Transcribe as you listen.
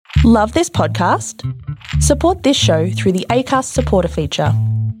Love this podcast? Support this show through the Acast supporter feature.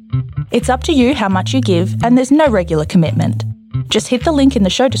 It's up to you how much you give, and there's no regular commitment. Just hit the link in the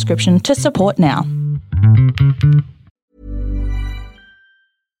show description to support now.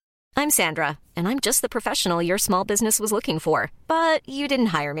 I'm Sandra, and I'm just the professional your small business was looking for. But you didn't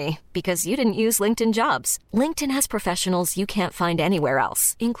hire me because you didn't use LinkedIn Jobs. LinkedIn has professionals you can't find anywhere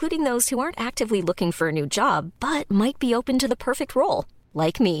else, including those who aren't actively looking for a new job, but might be open to the perfect role,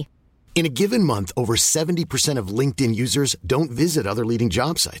 like me. In a given month, over 70% of LinkedIn users don't visit other leading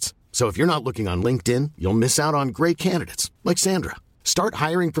job sites. So if you're not looking on LinkedIn, you'll miss out on great candidates like Sandra. Start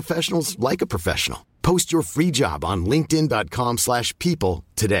hiring professionals like a professional. Post your free job on linkedin.com/people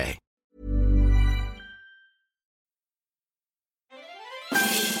today.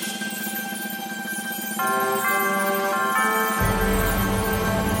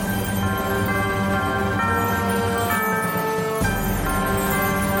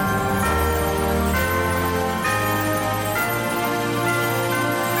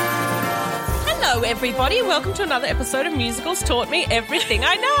 Hello, everybody. Welcome to another episode of Musicals Taught Me Everything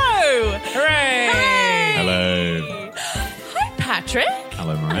I Know. Hooray! Hooray! Hello. Hi, Patrick.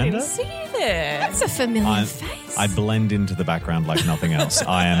 Hello, I Miranda. didn't see you there. That's a familiar face. I blend into the background like nothing else.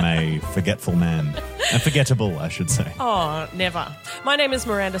 I am a forgetful man. A forgettable, I should say. Oh, never. My name is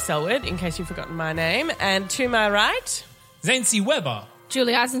Miranda Selwood, in case you've forgotten my name. And to my right, Zancy Weber.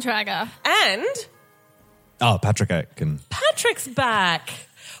 Julie Eisentrager. and Oh, Patrick Aitken. Patrick's back.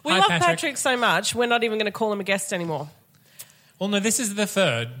 We Hi, love Patrick. Patrick so much, we're not even going to call him a guest anymore. Well, no, this is the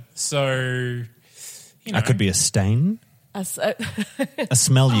third, so you know. That could be a stain, a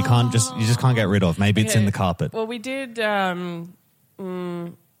smell you just can't get rid of. Maybe it's in the carpet. Well, we did, we'll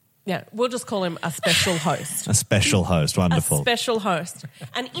just call him a special host. A special host, wonderful. A special host.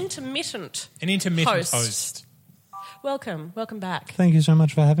 An intermittent host. Welcome back. Thank you so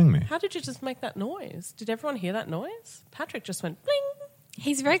much for having me. How did you just make that noise? Did everyone hear that noise? Patrick just went bling.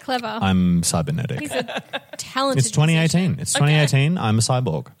 He's very clever. I'm cybernetic. He's a talented It's 2018. musician. It's 2018. I'm a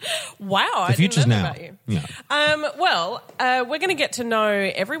cyborg. Wow, The future's now. About you. Yeah. We're going to get to know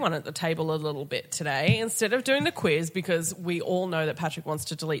everyone at the table a little bit today instead of doing the quiz, because we all know that Patrick wants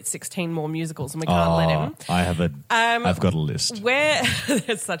to delete 16 more musicals and we can't let him. I've got a list.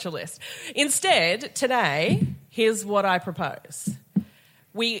 There's such a list. Instead, today, here's what I propose.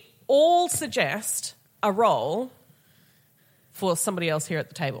 We all suggest a role for somebody else here at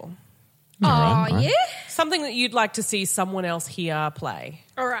the table. Oh, Right. yeah? Something that you'd like to see someone else here play.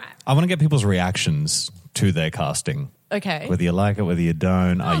 All right. I want to get people's reactions to their casting. Okay. Whether you like it, whether you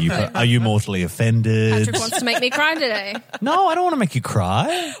don't. Are you mortally offended? Patrick wants to make me cry today. No, I don't want to make you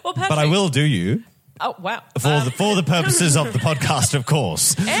cry. Well, Patrick- but I will do you. Oh, wow. For the purposes of the podcast, of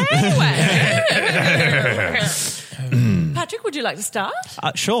course. Anyway. Patrick, would you like to start?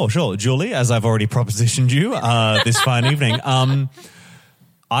 Sure. Julie, as I've already propositioned you this fine evening,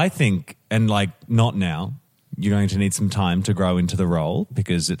 I think, and not now, you're going to need some time to grow into the role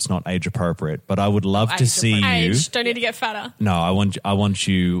because it's not age appropriate, but I would love to see you. Age. Don't need to get fatter. No, I want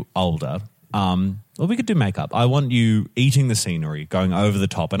you older. Well, we could do makeup. I want you eating the scenery, going over the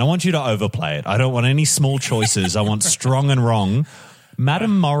top, and I want you to overplay it. I don't want any small choices. I want strong and wrong.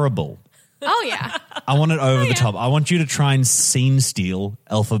 Madame Morrible. Oh, yeah. I want it over the top. I want you to try and scene steal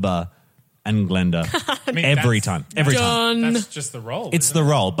Elphaba and Glenda every time. That's just the role. It's isn't the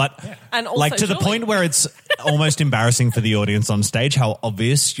it? role, but And also to the Julie. point where it's almost embarrassing for the audience on stage how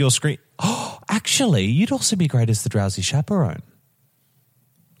obvious your screen. Oh, actually, you'd also be great as the drowsy chaperone.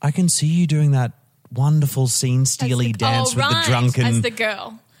 I can see you doing that wonderful scene steely dance with the drunken. As the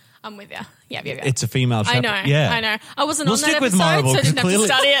girl. I'm with you. Yeah. It's a female I chaperone. know. Yeah. I know. I wasn't We'll on that stick with episode, Marble, so I didn't have to 'cause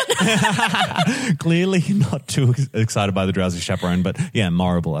study it. Clearly, you're not too excited by the drowsy chaperone, but yeah,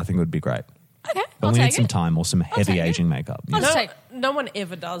 Morrible, I think would be great. Okay, But I'll we need take some it. time or some heavy take it. aging makeup. Yeah. I'll take No one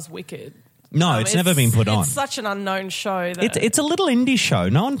ever does Wicked. No, it's never been put on. It's such an unknown show. That It's a little indie show.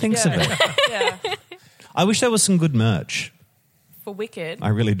 No one thinks of it. yeah, I wish there was some good merch. for Wicked. I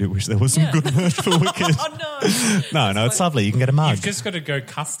really do wish there was some good merch for Wicked. Oh, no. No, it's lovely. You can get a mug. You've just got to go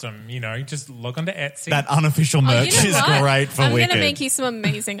custom, just log onto Etsy. That unofficial merch You know is what? great for I'm Wicked. going to make you some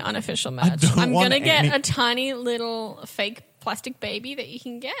amazing unofficial merch. don't I'm want going to get any- a tiny little fake plastic baby that you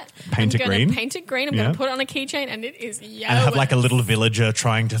can get. Paint it I'm gonna green? Paint it green. I'm Yeah. going to put it on a keychain and it is yellow. and have like a little villager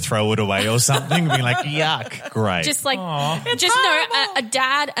trying to throw it away or something, being like, yuck, great. Just like, a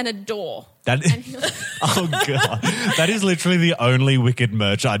dad and a door. That oh god, that is literally the only Wicked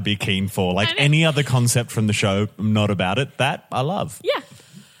merch I'd be keen for. Like I know. any other concept from the show, I'm not about it. That I love. Yeah.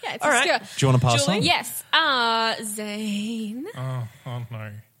 It's All right. obscure. Do you want to pass Julie? on? Yes. Zane. Oh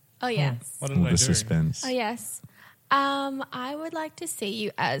no. Oh, yes. What did All I the do? suspense. Oh, yes. I would like to see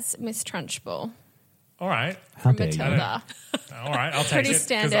you as Miss Trunchbull All right. How from dare you? Matilda. All right, I'll take Pretty it. 'cause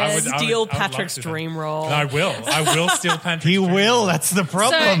standard. Steal I would Patrick's love to. dream role. I will steal Patrick's He dream will. role. That's the So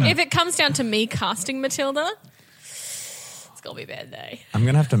problem. if it comes down to me casting Matilda, it's going to be a bad day. I'm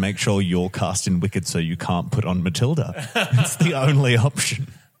going to have to make sure you're cast in Wicked so you can't put on Matilda. It's the only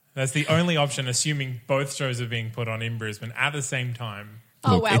option. That's the only option, assuming both shows are being put on in Brisbane at the same time.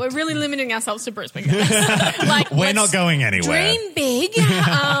 Oh, Look, wow. We're really limiting ourselves to Brisbane, guys. Like, We're let's not going anywhere. Dream big.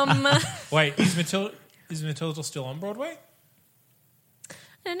 Wait, is Matilda still on Broadway? I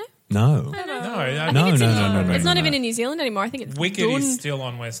don't know. No. No, I No, think it's no, in- no, no, It's no, not no. even in New Zealand anymore. I think it's Wicked done. is still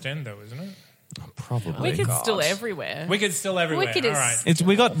on West End, though, isn't it? Probably. Wicked's still everywhere. Wicked's still everywhere. Wicked All is- right.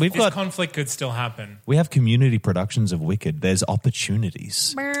 We've This got conflict could still happen. we have community productions of Wicked. There's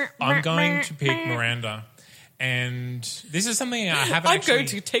opportunities. I'm going to pick Miranda. And this is something I haven't I'm actually... going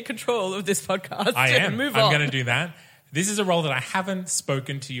to take control of this podcast. I and am. Move I'm on. going to do that. This is a role that I haven't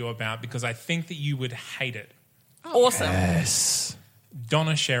spoken to you about because I think that you would hate it. Awesome. Yes.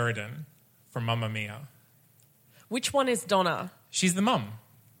 Donna Sheridan from Mamma Mia. Which one is Donna? She's the mum.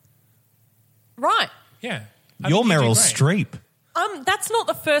 Right. Yeah. You're Meryl Streep. That's not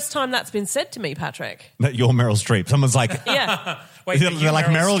the first time that's been said to me, Patrick. That you're Meryl Streep. Someone's like, Yeah. Wait, they're like,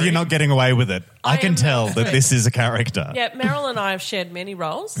 Meryl, you're not getting away with it. I can am tell Meryl that Streep. this is a character. Yeah, Meryl and I have shared many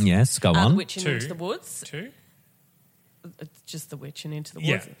roles. Yes, go on. Witch and Two. Into the Woods. Two? It's just the Witch and Into the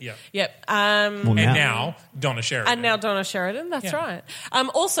Yeah, Woods. yeah. Yep. Well, And now, Donna Sheridan. And now Donna Sheridan, that's Yeah. right.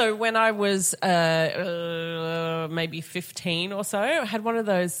 Also, when I was maybe 15 or so, I had one of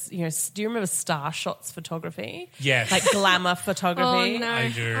those, do you remember Star Shots photography? Yes. Like glamour Oh, photography. no. I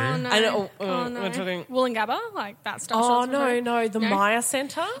do. Oh, no. And, oh, no. we're talking- Wollongabba? Like that stuff? Oh, no, the Maya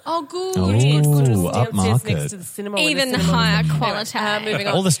Centre. Oh, good. Oh, Yes. upmarket. Next to the cinema. where the Even cinema- higher quality. Moving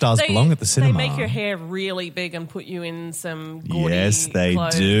on. All the stars belong at the cinema. They make your hair really big and put you in some gaudy Yes, they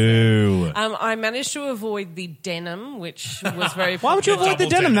clothes. do. I managed to avoid the denim, which was very. Why would you avoid the double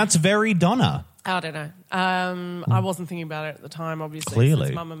denim? denim. That's very Donna. I don't know. I wasn't thinking about it at the time, obviously. Clearly.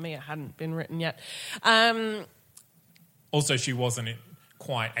 Since Mamma Mia hadn't been written yet. Also, she wasn't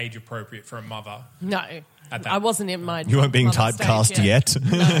quite age appropriate for a mother. No. At that- I wasn't in my. You weren't being mother typecast stage yet.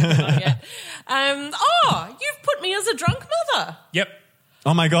 No, not yet. You've put me as a drunk mother. Yep.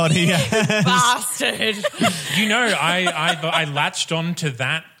 Oh my God, he Bastard. You know, I latched on to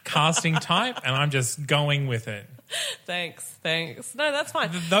that casting type, and I'm just going with it. Thanks. No, that's fine.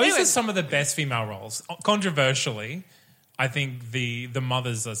 Those Anyway, are some of the best female roles. Controversially, I think the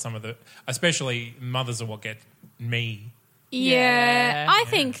mothers are some of the, especially mothers are what get me. Yeah, Yeah. I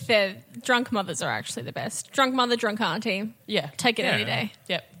think the drunk mothers are actually the best. Drunk mother, drunk auntie. Yeah. Take it any Yeah. day.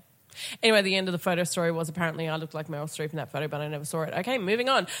 Yep. Anyway, the end of the photo story was apparently I looked like Meryl Streep in that photo, but I never saw it. Okay, moving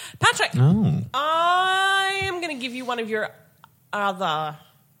on. Patrick, I am going to give you one of your other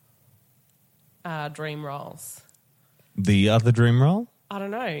dream roles. The other dream role? I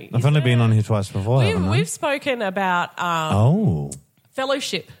don't know. I've only been on here twice before, haven't I? We've spoken about Oh,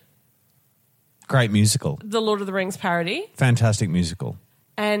 Fellowship, great musical. the Lord of the Rings parody, Fantastic musical.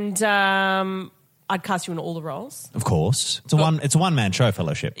 and I'd cast you in all the roles. Of course. It's a one-man show,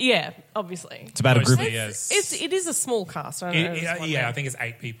 Fellowship. Yeah, obviously. It's about a group of... Mostly, yes. It is a small cast. I don't know. It's one Yeah, man. I think it's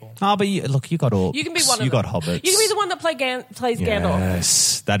 8 people. Oh, but you got all... You can be one of You got them. hobbits. You can be the one that plays Gandalf.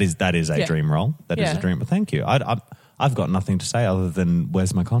 Yes, that is a Yeah. dream role. That is Yeah. a dream. But thank you. I've got nothing to say other than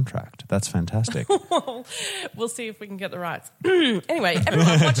where's my contract? That's fantastic. We'll see if we can get the rights. Anyway,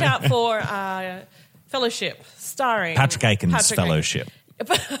 everyone, watch out for Fellowship, starring Patrick Aiken's Patrick Fellowship. Aiken.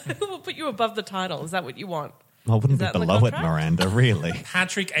 We'll put you above the title. Is that what you want? I wouldn't Is be that in the below it, contract? Miranda, really.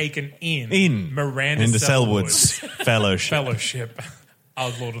 Patrick Aiken In Miranda into Selwood's Fellowship. Fellowship,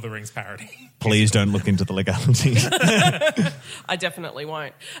 a Lord of the Rings parody. Please don't look into the legalities. I definitely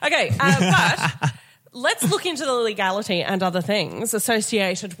won't. Okay, but let's look into the legality and other things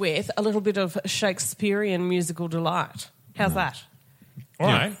associated with a little bit of Shakespearean musical delight. How's that? All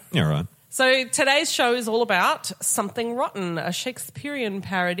right. You're right. So today's show is all about Something Rotten, a Shakespearean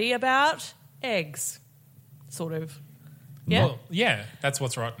parody about eggs, sort of. Yeah? Well, yeah, that's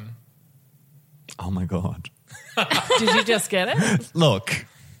what's rotten. Oh my God. Did you just get it? Look,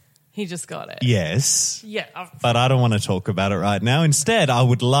 He just got it. yes, Yeah. but I don't want to talk about it right now. Instead, I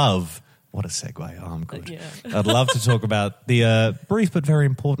would love... What a segue. Oh, I'm good. Yeah. I'd love to talk about the brief but very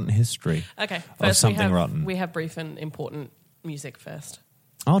important history Okay. of First, Something Rotten. we have brief and important music first.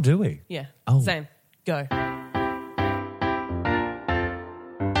 Oh, do we? Yeah. Oh. Zane, go.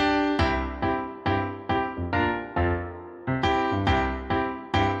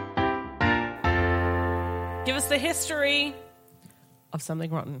 Give us the history of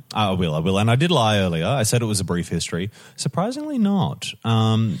Something Rotten? I will. And I did lie earlier. I said it was a brief history. Surprisingly not.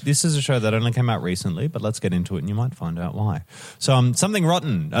 This is a show that only came out recently, but let's get into it and you might find out why. So Something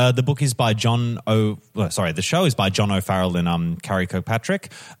Rotten, the book is by the show is by John O'Farrell and Carrie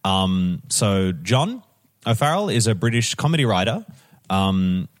Kirkpatrick. So John O'Farrell is a British comedy writer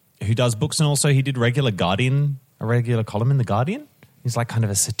who does books, and also he did a regular column in The Guardian. He's like kind of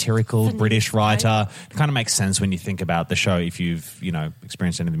a satirical British writer. It kind of makes sense when you think about the show if you've,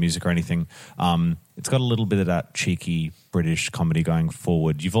 experienced any of the music or anything. It's got a little bit of that cheeky British comedy going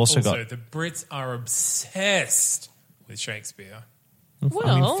forward. You've also got... the Brits are obsessed with Shakespeare.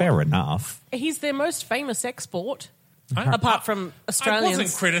 Well, fair enough. He's their most famous export, apart from Australians. I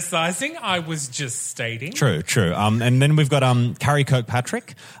wasn't criticising. I was just stating. True. And then we've got Carrie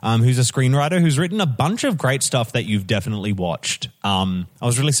Kirkpatrick, who's a screenwriter who's written a bunch of great stuff that you've definitely watched. I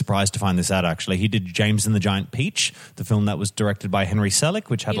was really surprised to find this out, actually. He did James and the Giant Peach, the film that was directed by Henry Selick,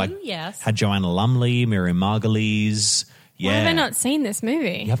 which had had Joanna Lumley, Miriam Margolyes. Yeah. Why have I not seen this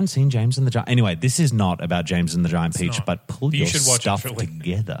movie? You haven't seen James and the Giant... Anyway, this is not about James and the Giant Peach, but pull your stuff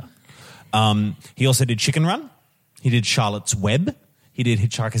together. He also did Chicken Run. He did Charlotte's Web. He did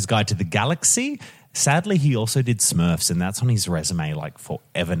Hitchhiker's Guide to the Galaxy. Sadly, he also did Smurfs, and that's on his resume like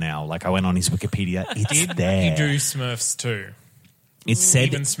forever now. Like I went on his Wikipedia. It's there. He do Smurfs too. It said,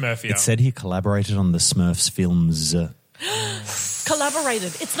 even Smurfier. It said he collaborated on the Smurfs films.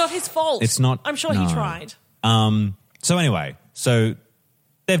 Collaborated. It's not his fault. It's not. I'm sure he tried. So anyway,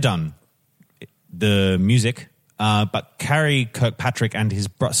 they've done the music, but Carrie Kirkpatrick and his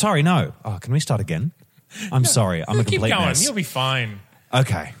brother... Sorry, no. Oh, can we start again? I'm sorry. I'm a complete Keep going. mess. You'll be fine.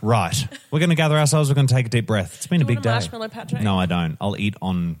 Okay, right. We're going to gather ourselves. We're going to take a deep breath. It's been a big day. Marshmallow, Patrick? No, I don't. I'll eat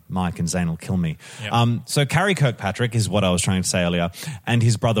on Mike and Zane will kill me. Yep. So Carrie Kirkpatrick is what I was trying to say earlier, and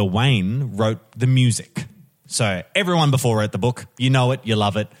his brother Wayne wrote the music. So everyone before wrote the book. You know it. You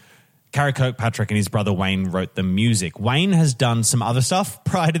love it. Carrie Kirkpatrick and his brother Wayne wrote the music. Wayne has done some other stuff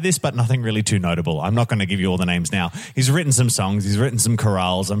prior to this, but nothing really too notable. I'm not going to give you all the names now. He's written some songs. He's written some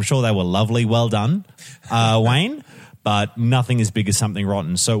chorales. I'm sure they were lovely. Well done, Wayne. But nothing as big as Something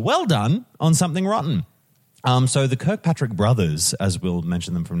Rotten. So well done on Something Rotten. So the Kirkpatrick brothers, as we'll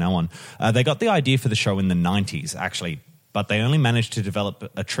mention them from now on, they got the idea for the show in the 90s, actually. But they only managed to develop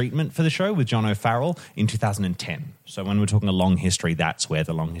a treatment for the show with John O'Farrell in 2010. So when we're talking a long history, that's where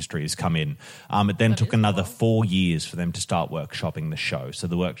the long history has come in. It then took another 4 years for them to start workshopping the show. So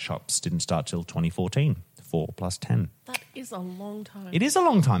the workshops didn't start till 2014, 4 plus 10. That is a long time. It is a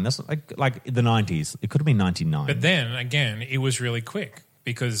long time. That's like the 90s. It could have been 99. But then, again, it was really quick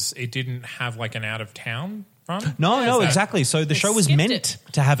because it didn't have like an out-of-town run. No, exactly. So the show was meant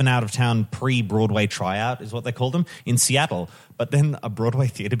to have an out-of-town pre-Broadway tryout, is what they called them, in Seattle. But then a Broadway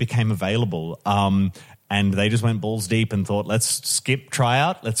theatre became available, and they just went balls deep and thought, let's skip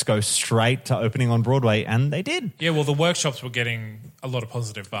tryout, let's go straight to opening on Broadway, and they did. Yeah, well, the workshops were getting a lot of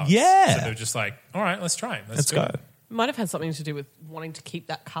positive buzz. Yeah. So they were just like, all right, let's try it. Let's go. It. Might have had something to do with wanting to keep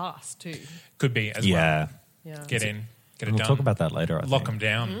that cast too. Could be as well. Yeah. Get in. Get it We'll done. talk about that later, I think. Lock them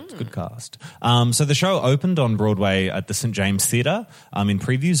down. It's a good cast. So the show opened on Broadway at the St. James Theatre in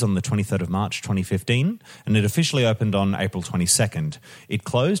previews on the 23rd of March 2015, and it officially opened on April 22nd. It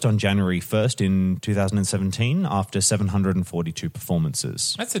closed on January 1st in 2017 after 742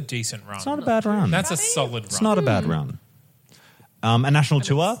 performances. That's a decent run. It's not a bad run. That's a solid run. It's not a bad run. A national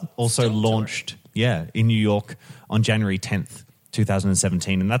tour also launched in New York on January 10th.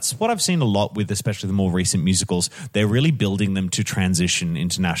 2017, and that's what I've seen a lot with especially the more recent musicals. They're really building them to transition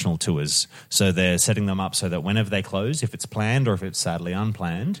into national tours. So they're setting them up so that whenever they close, if it's planned or if it's sadly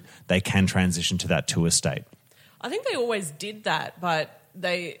unplanned, they can transition to that tour state. I think they always did that, but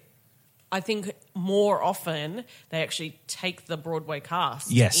I think more often they actually take the Broadway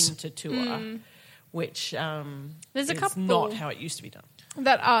cast into tour, which There's a is couple not how it used to be done.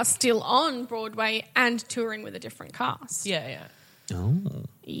 that are still on Broadway and touring with a different cast. Yeah. Oh.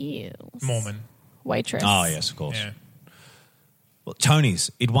 Yes. Mormon. Waitress. Oh, yes, of course. Yeah. Well, Tonys.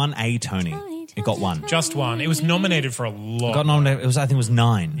 It won a Tony. It got one. Just one. It was nominated for a lot. Got nominated. I think it was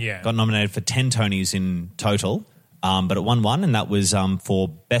 9. Yeah. Got nominated for 10 Tonys in total. But it won one, and that was for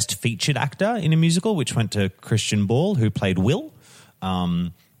Best Featured Actor in a Musical, which went to Christian Ball, who played Will.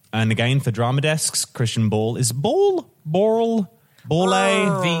 And again, for Drama Desks, Christian Ball is Ball? The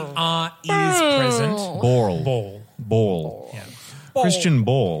R is present. Ball. Yeah. Christian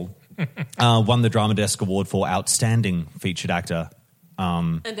Ball won the Drama Desk Award for Outstanding Featured Actor.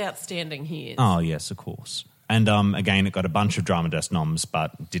 And outstanding he is. Oh, yes, of course. And again, it got a bunch of Drama Desk noms,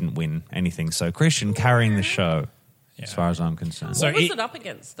 but didn't win anything. So Christian carrying the show, as far as I'm concerned. So what was it up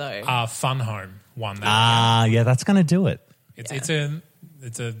against, though? Fun Home won that. Yeah, that's going to do it.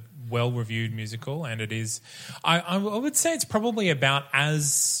 It's a well-reviewed musical, and it is. I would say it's probably about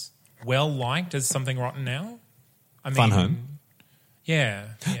as well-liked as Something Rotten now. I mean, Fun Home. Yeah.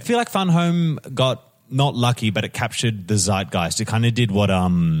 I feel like Fun Home got not lucky, but it captured the zeitgeist. It kind of did what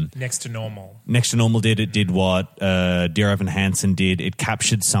Next to Normal did. It did what Dear Evan Hansen did. It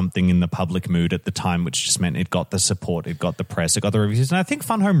captured something in the public mood at the time, which just meant it got the support, it got the press, it got the reviews. And I think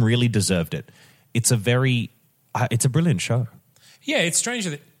Fun Home really deserved it. It's a brilliant show. Yeah, it's strange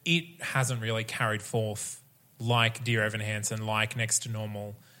that it hasn't really carried forth like Dear Evan Hansen, like Next to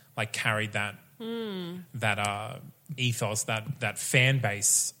Normal, like carried that ethos, that fan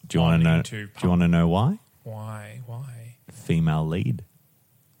base. Do you want to know why? Why? Female lead.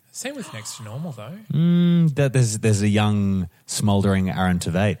 Same with Next to Normal, though. There's a young, smouldering Aaron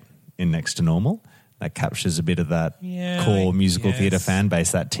Tveit in Next to Normal that captures a bit of that core musical theatre fan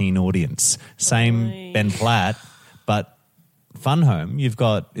base, that teen audience. Same Ben Platt, but Fun Home, you've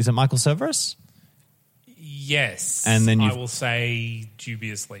got, is it Michael Cerveris? Yes. And then I will say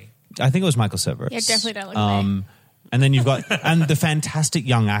dubiously. I think it was Michael Cerveris. Yeah, definitely don't look at me. And then you've got and the fantastic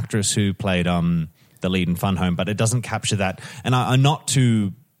young actress who played the lead in Fun Home, but it doesn't capture that. And I'm not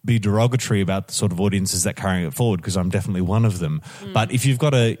to be derogatory about the sort of audiences that carry it forward, because I'm definitely one of them. But if you've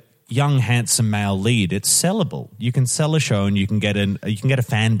got a young, handsome male lead, it's sellable. You can sell a show and you can get a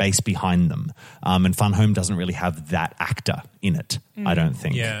fan base behind them. And Fun Home doesn't really have that actor in it, I don't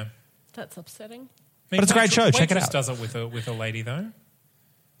think. Yeah. That's upsetting. But it's a great show. Check it Waitress out. does it with a lady, though.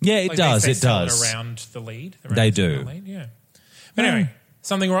 Yeah, it Like does. They It sell does. it around the lead. They do. The lead, yeah. But anyway,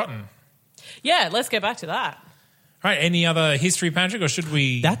 Something Rotten. Yeah, let's get back to that. All right, any other history, Patrick, or should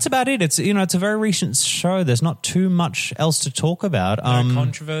we... That's about it. It's it's a very recent show. There's not too much else to talk about. No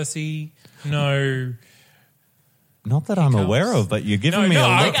controversy, no... Not that I'm aware of, but you're giving me a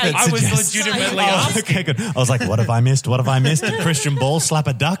look that I was suggests... legitimately Oh, asking. okay, good. I was like, what have I missed? Did Christian Ball slap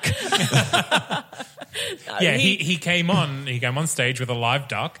a duck? Yeah, he came on stage with a live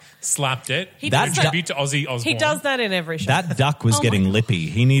duck, slapped it. He That does du- tribute to Ozzy Osbourne. He does that in every show. That duck was getting lippy.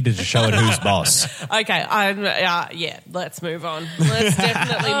 He needed to show it who's boss. Okay, let's move on. Let's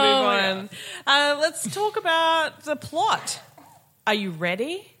definitely move on. Let's talk about the plot. Are you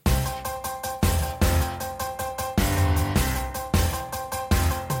ready?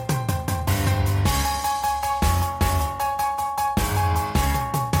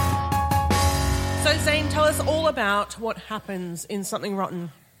 So, Zane, tell us all about what happens in Something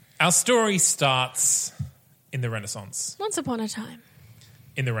Rotten. Our story starts in the Renaissance. Once upon a time.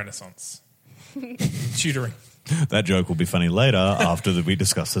 In the Renaissance. Tutoring. That joke will be funny later after we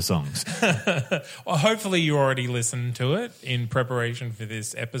discuss the songs. Well, hopefully you already listened to it in preparation for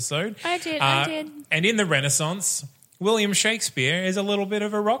this episode. I did. And in the Renaissance, William Shakespeare is a little bit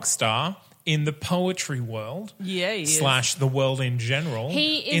of a rock star in the poetry world. Yeah, he is. / the world in general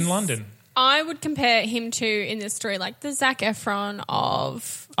He is, in London. I would compare him to, in this story, like the Zac Efron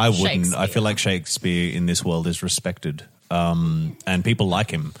of I wouldn't. Shakespeare. I feel like Shakespeare in this world is respected. And people like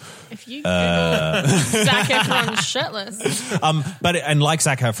him. If you Google Zac Efron shirtless. But like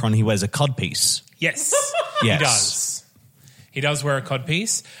Zac Efron, he wears a codpiece. Yes, Yes. he does. He does wear a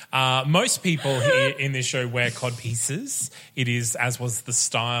codpiece. Most people here in this show wear codpieces. It is, as was the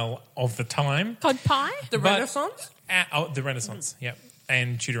style of the time. Cod pie? The But- Renaissance? The Renaissance, yep.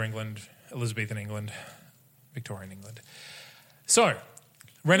 And Tudor England, Elizabethan England, Victorian England. So, You have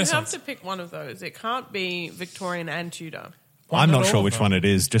Renaissance. to pick one of those. It can't be Victorian and Tudor. Why I'm not all sure of which them? one it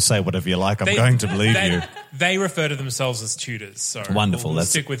is. Just say whatever you like. I'm going to believe you. They refer to themselves as Tudors. So Wonderful. We'll Let's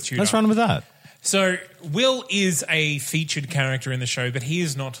stick with Tudor. Let's run with that. So Will is a featured character in the show, but he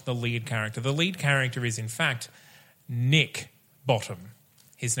is not the lead character. The lead character is, in fact, Nick Bottom.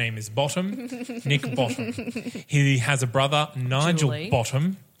 His name is Bottom, Nick Bottom. He has a brother, Nigel Julie.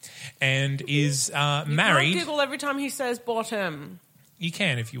 Bottom, and is Can't married. giggle every time he says bottom. You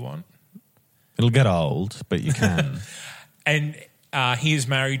can if you want. It'll get old, but you can. And he is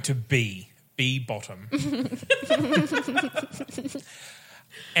married to B Bottom.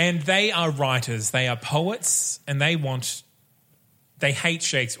 And they are writers, they are poets, and they hate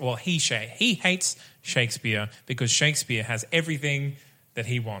Shakespeare. Well, he hates Shakespeare because Shakespeare has everything that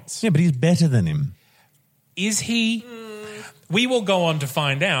he wants. Yeah, but he's better than him. Is he? We will go on to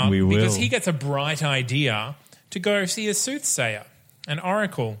find out. We will. Because he gets a bright idea to go see a soothsayer, an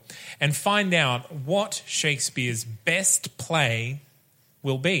oracle, and find out what Shakespeare's best play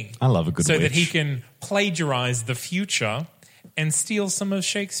will be. I love a good So that he witch. can plagiarize the future and steal some of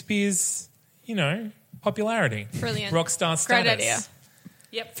Shakespeare's, popularity. Brilliant. Rock star status. Great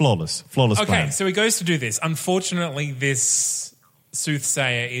idea. Flawless Okay, plan. so he goes to do this. Unfortunately, this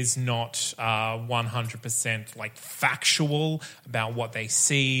soothsayer is not 100% like factual about what they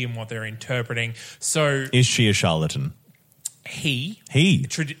see and what they're interpreting. So Is she a charlatan? he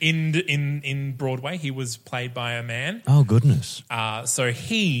in Broadway, he was played by a man. Oh, goodness. So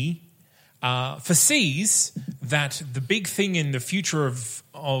he foresees that the big thing in the future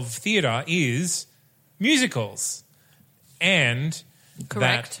of theatre is musicals. And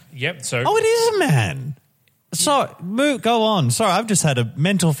Correct. So Oh, it is a man. So, go on. Sorry, I've just had a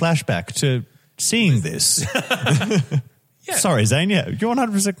mental flashback to seeing this. Yeah. Sorry, Zane. Yeah, you're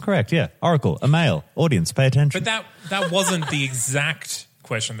 100% correct. Yeah, Oracle, a male audience, pay attention. But that wasn't the exact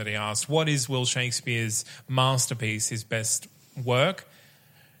question that he asked. What is Will Shakespeare's masterpiece, his best work?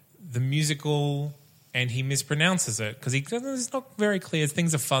 The musical, and he mispronounces it because it's not very clear.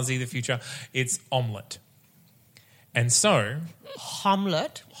 Things are fuzzy, the future. It's Omelette. And so...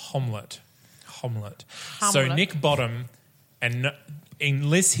 Hamlet. So Nick Bottom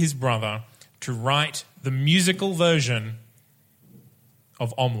enlists his brother to write the musical version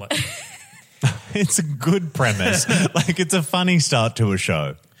of Omelette. It's a good premise. Like, it's a funny start to a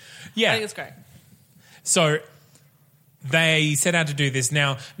show. Yeah. I think it's great. So they set out to do this.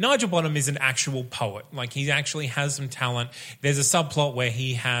 Now, Nigel Bottom is an actual poet. Like, he actually has some talent. There's a subplot where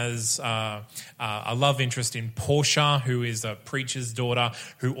he has a love interest in Portia, who is a preacher's daughter,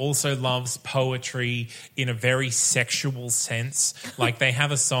 who also loves poetry in a very sexual sense. Like, they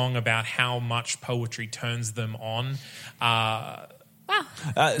have a song about how much poetry turns them on.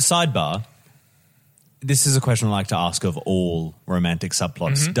 Sidebar. This is a question I like to ask of all romantic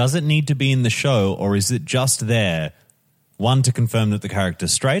subplots. Mm-hmm. Does it need to be in the show, or is it just there, one, to confirm that the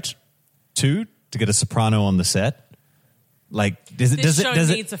character's straight, two, to get a soprano on the set? Like, This show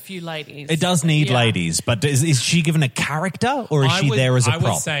needs a few ladies. It does need Yeah. ladies, but is she given a character, or is she there as a prop? I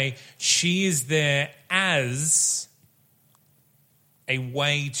would say she is there as a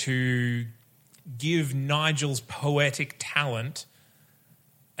way to give Nigel's poetic talent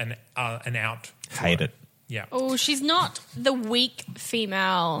an out. Hate it. Yeah. Oh, she's not the weak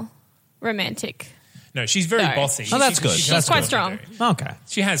female romantic. No, she's very Sorry. bossy. Oh, that's good. She's That's quite good. strong. Okay.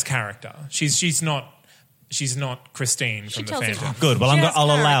 She has character. She's not Christine She from the tells it. Phantom. Good. Well, She has I'll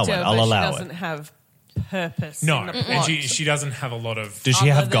allow it. character, I'll but allow She doesn't it. have purpose. No, in the and plot, she doesn't have a lot of Does she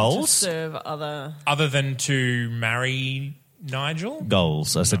have other than to goals? serve other. other than to marry Nigel.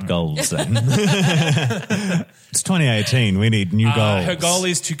 Goals. I said goals then. It's 2018. We need new goals. Her goal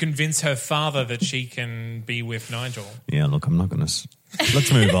is to convince her father that she can be with Nigel. Yeah, look, I'm not going to...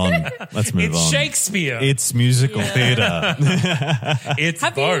 Let's move on. Let's move It's on. Shakespeare. It's musical theatre. It's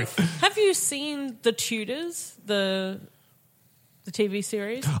Have both. Have you seen The Tudors, the TV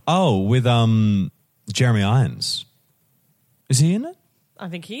series? Oh, with Jeremy Irons. Is he in it? I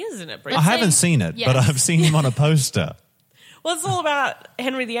think he is in it. I Brit. haven't seen it, but yes. I've seen him on a poster. Well, it's all about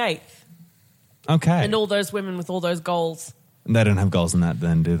Henry VIII Okay. and all those women with all those goals. They don't have goals in that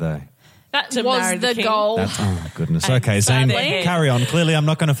then, do they? That To marry was the the king. goal. Oh, goodness. Okay, Zane, sadly- carry on. Clearly, I'm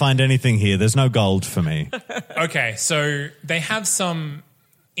not going to find anything here. There's no gold for me. Okay, so they have some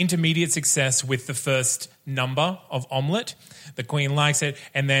intermediate success with the first number of Omelette. The Queen likes it,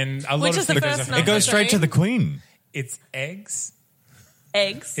 and then a lot Which of is the figures first of It goes straight to the Queen. It's eggs.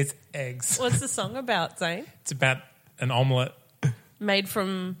 Eggs. It's eggs. What's the song about, Zane? It's about an omelette. Made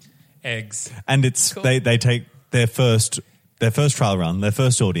from. Eggs. And it's Cool. they take their first trial run, their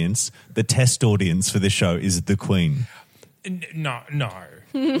first audience. The test audience for this show is the Queen. No,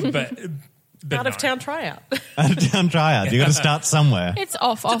 but Out of no. town tryout. Out of town tryout. You got to start somewhere. It's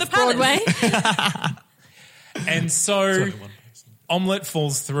off the palace. Broadway. And so Omelette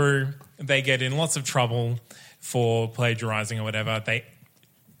falls through. They get in lots of trouble for plagiarizing or whatever. They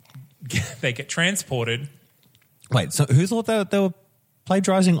get transported. Wait, so who thought they were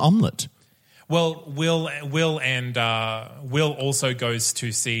plagiarizing Omelette? Well, Will also goes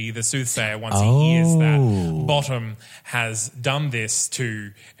to see the soothsayer once he hears that Bottom has done this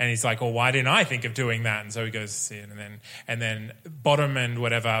to, and he's like, "Well, why didn't I think of doing that?" And so he goes to see it, and then Bottom and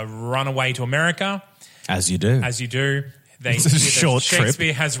whatever run away to America, As you do. as you do. They It's a hear that short trip.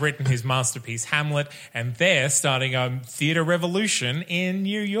 Shakespeare has written his masterpiece Hamlet, and they're starting a theatre revolution in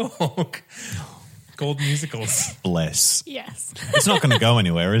New York called musicals. Bless. Yes. It's not going to go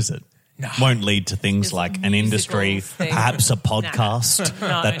anywhere, is it? No. Won't lead to things This like an industry, musicals thing. perhaps a podcast No,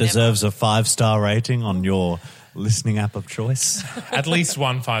 that never. deserves a 5-star rating on your listening app of choice. At least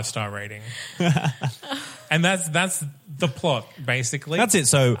one 5-star rating. And that's the plot, basically. That's it.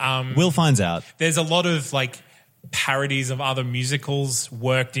 So Will finds out. There's a lot of like parodies of other musicals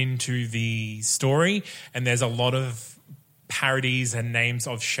worked into the story, and there's a lot of parodies and names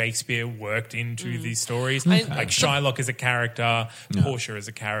of Shakespeare worked into these stories. Like Shylock is a character, Portia is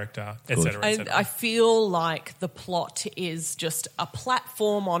a character, etc. I feel like the plot is just a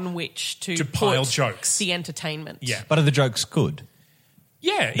platform on which to pile put jokes. the entertainment. Yeah. But are the jokes good?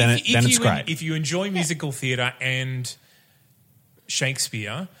 Yeah, Then it's great. If you enjoy musical theatre and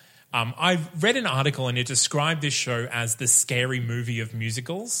Shakespeare, I've read an article and it described this show as the scary movie of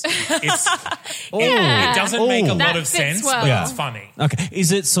musicals. It doesn't make a lot That of fits sense, well. but Yeah. it's funny. Okay.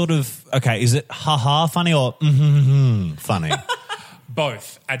 Is it is it ha-ha funny or funny?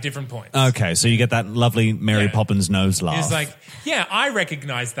 Both at different points. Okay, so you get that lovely Mary Yeah. Poppins nose laugh. It's like, yeah, I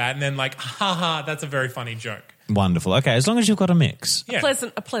recognize that, and then like, haha, that's a very funny joke. Wonderful. Okay, as long as you've got a mix. Yeah,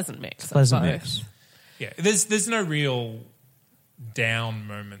 A pleasant mix. of Pleasant both. mix. yeah. There's no real down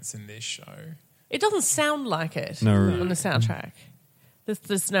moments in this show. It doesn't sound like it No. on the soundtrack.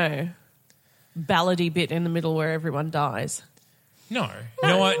 There's no ballady bit in the middle where everyone dies. No, you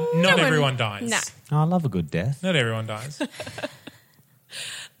know what? Not everyone dies. No. Oh, I love a good death. Not everyone dies.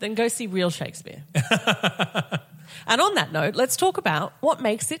 Then go see real Shakespeare. And on that note, let's talk about what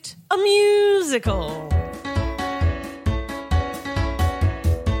makes it a musical.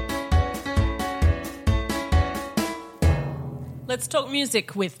 Let's talk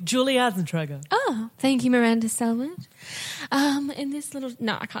music with Julie Eisentrager. Oh, thank you, Miranda Selwood. In this little...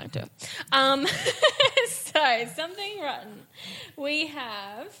 No, I can't do it. So, Something Rotten. We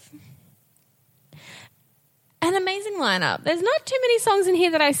have an amazing lineup. There's not too many songs in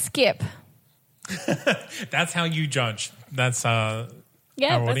here that I skip. That's how you judge. That's our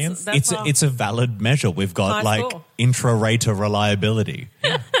audience. It's a valid measure. We've got High score. intra-rater reliability.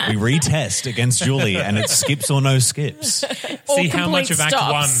 We retest against Julie and it's skips or no skips. See how much complete of Act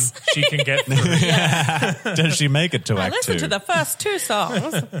stops. 1 she can get through. Does she make it to I Act listened 2? to the first two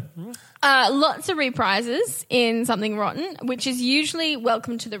songs. Lots of reprises in Something Rotten, which is usually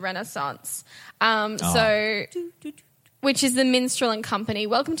Welcome to the Renaissance. So, which is the Minstrel and Company.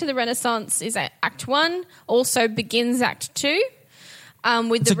 Welcome to the Renaissance is Act 1, also begins Act 2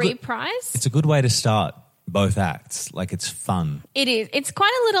 with the reprise. It's a good way to start both acts. Like, it's fun. It is. It's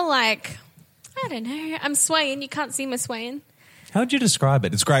quite a little like, I don't know, I'm swaying. You can't see me swaying. How would you describe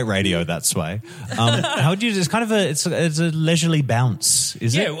it? It's great radio, that sway. How would you? It's kind of it's a leisurely bounce,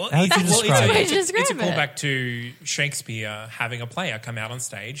 is it? Well, How would you describe way it? to it's a describe it. callback to Shakespeare having a player come out on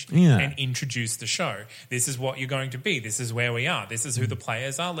stage Yeah. and introduce the show. This is what you're going to be. This is where we are. This is who the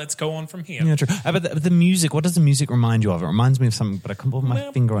players are. Let's go on from here. Yeah, true. But the music, what does the music remind you of? It reminds me of something, but I can't put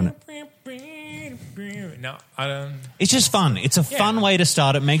my finger on it. No, I don't. It's just fun. It's a fun way to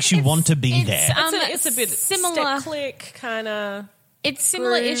start. It makes you want to be there. It's a bit similar. step click kind of. It's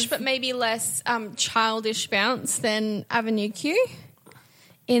similar-ish, groove. but maybe less childish bounce than Avenue Q.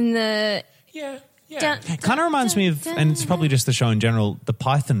 In the Yeah. It kind of reminds me of, and it's probably just the show in general, the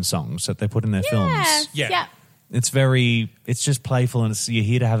Python songs that they put in their films. Yeah. It's just playful and you're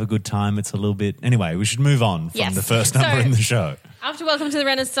here to have a good time. It's a little bit... Anyway, we should move on from Yes. the first number So- in the show. After Welcome to the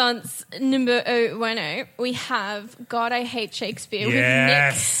Renaissance, number 10, we have God, I Hate Shakespeare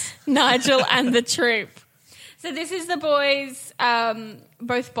Yes. with Nick, Nigel and the Troop. So this is the boys,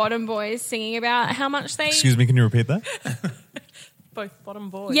 both bottom boys, singing about how much they... Excuse me, can you repeat that? Both bottom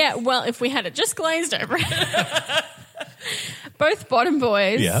boys. Yeah, well, if we had it just glazed over it. Both bottom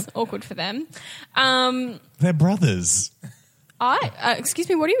boys. Yeah. Awkward for them. They're brothers. Excuse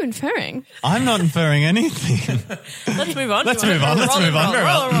me, what are you inferring? I'm not inferring anything. Let's move on. Let's move on. Let's move on. Very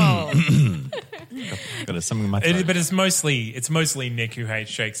well. Roll. Got something in my throat. But it's mostly Nick who hates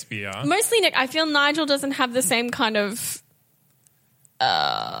Shakespeare. Mostly Nick. I feel Nigel doesn't have the same kind of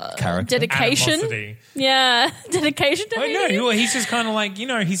Character. dedication. Animosity. Yeah, dedication to Oh, hating. no, he's just kind of like,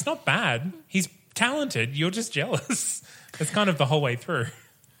 he's not bad. He's talented. You're just jealous. That's kind of the whole way through.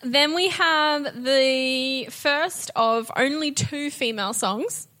 Then we have the first of only 2 female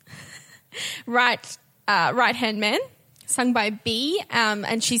songs. Right Hand Man, sung by B,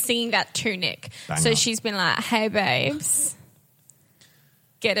 and she's singing that to Nick. Bang so on. she's been like, hey, babes,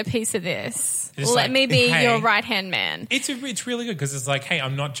 get a piece of this. It's Let like, me be hey. your right-hand man. It's really good because it's like, hey,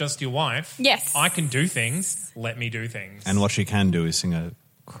 I'm not just your wife. Yes. I can do things. Let me do things. And what she can do is sing a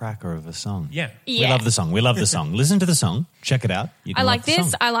cracker of a song. Yeah. Yeah. We love the song. We love the song. Listen to the song. Check it out. You can I love like the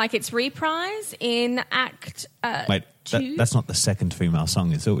this. song. I like its reprise in Act Wait, 2. that's not the second female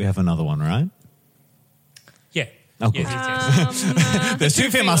song, is it? We have another one, right? Yeah. Oh, good. Yes. There's 2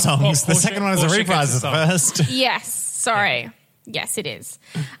 female songs. The Portia- second one is a Portia reprise of gets the a first. Yes, sorry. Yes, it is.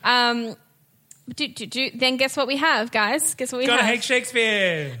 Then guess what we have, guys? Guess what we Gotta have? hate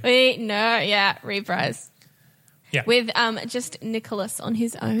Shakespeare. Reprise. Yeah. With just Nicholas on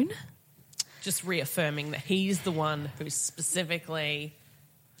his own. just reaffirming that he's the one who specifically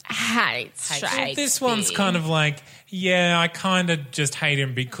Hates Shakespeare. This one's kind of like, yeah, I kind of just hate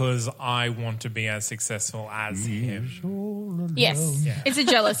him because I want to be as successful as him. Yes, it's a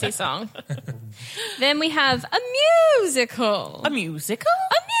jealousy song. Then we have a musical. a musical.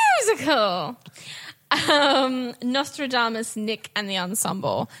 A musical. Nostradamus, Nick and the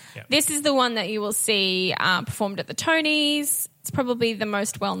Ensemble. Yeah. This is the one that you will see performed at the Tonys. It's probably the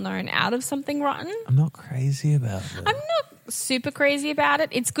most well-known out of Something Rotten. I'm not crazy about it. I'm not super crazy about it.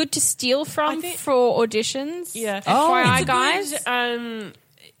 It's good to steal from for auditions. Yeah. FYI, It's a guys. good,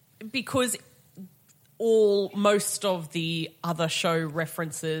 because most of the other show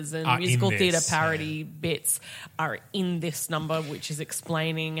references and Are musical in theatre this, parody bits are in this number, which is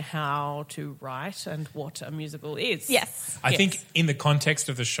explaining how to write and what a musical is. Yes. I think in the context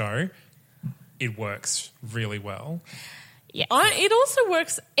of the show, it works really well. Yes. It also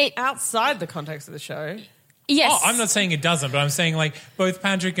works outside the context of the show. Yes. Oh, I'm not saying it doesn't, but I'm saying like both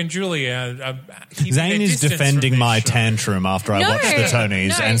Patrick and Julia are keeping their Zane is distance defending from my this show. tantrum after I No, watched the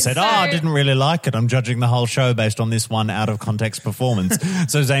Tonys no, and said, so- I didn't really like it. I'm judging the whole show based on this one out of context performance.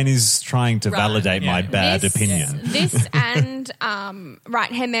 So Zane is trying to validate my bad opinion. This and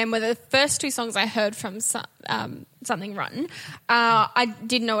Right Hand Man were the first two songs I heard from Something Rotten. I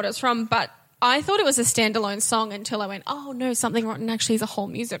didn't know what it was from, but I thought it was a standalone song until I went, oh no, Something Rotten actually is a whole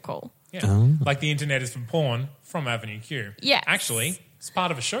musical. Yeah. Oh. Like The Internet is for Porn from Avenue Q. Yes. Actually, it's part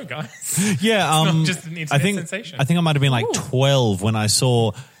of a show, guys. Yeah, not just an internet sensation. I think I might have been like 12 when I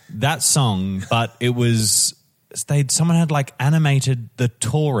saw that song, but it was someone had like animated the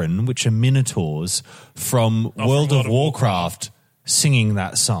Tauren, which are minotaurs from World of Warcraft, singing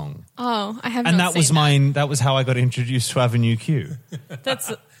that song, Oh, I have and not that was seen mine. That was how I got introduced to Avenue Q. That's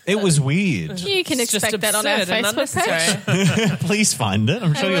It was weird. You can It's just expect that on our absurd and Facebook unnecessary. page. Please find it.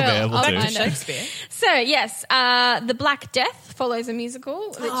 I'm sure you'll be will. able I'll to. find it. Shakespeare. So, yes, The Black Death follows a musical,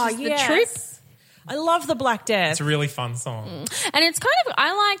 which is The Troop. I love the Black Death. It's a really fun song. And it's kind of,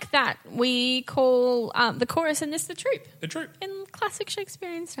 I like that we call the chorus in this The Troop. The Troop. In classic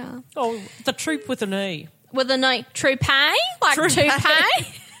Shakespearean style. Oh, the Troop with an E. With a night toupee, like toupee.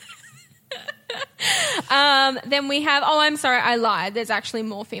 Then we have, I'm sorry, I lied. There's actually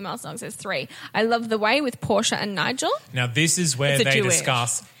more female songs. There's 3. I Love the Way with Portia and Nigel. Now, this is where It's a they duet.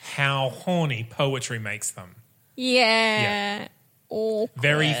 discuss how horny poetry makes them. Yeah. Awkward.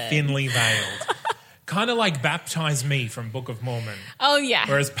 Very thinly veiled. Kind of like Baptize Me from Book of Mormon. Oh, yeah.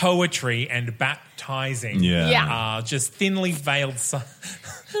 Whereas poetry and baptizing Yeah. are just thinly veiled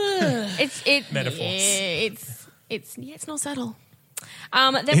metaphors. Yeah, it's not subtle.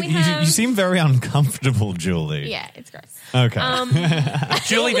 Then we have... You seem very uncomfortable, Julie. Yeah, it's gross. Okay.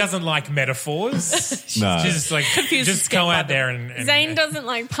 Julie doesn't like metaphors. No. She's just like, just go out there and Zane doesn't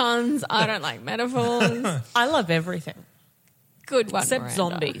like puns. I don't like metaphors. I love everything Good one, except Miranda.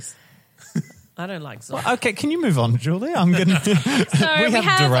 zombies. I don't like zombies. Okay, can you move on, Julie? I'm going to... So we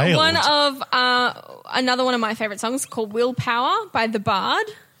have derailed. one of another one of my favorite songs called Willpower by The Bard,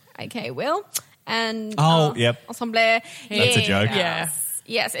 aka Will. And Yep. Ensemble. That's a joke. Yeah.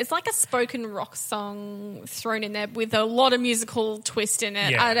 Yes, it's like a spoken rock song thrown in there with a lot of musical twist in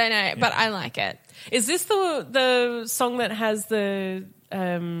it. Yeah. I don't know, but I like it. Is this the song that has the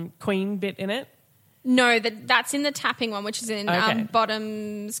Queen bit in it? No, that's in the tapping one, which is in Okay.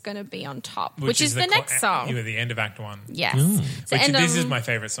 Bottom's Gonna Be on Top, which is the next song. The end of Act 1. Yes. So, Which and, this is my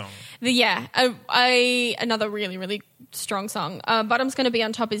favourite song. another really, really strong song. Bottom's Gonna Be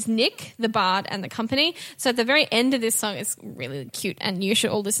on Top is Nick, the Bard, and the Company. So at the very end of this song, it's really cute, and you should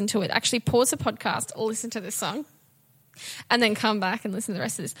all listen to it. Actually, pause the podcast or listen to this song, and then come back and listen to the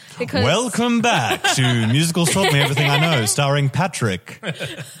rest of this. Because Welcome back to Musicals Taught Me Everything I Know, starring Patrick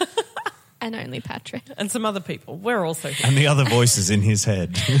and only Patrick. And some other people. We're also here. and the other voices in his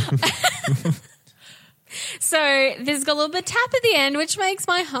head. So there's a little bit of tap at the end, which makes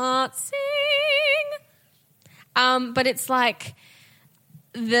my heart sing. But it's like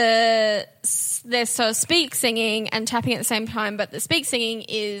they're so speak singing and tapping at the same time, but the speak singing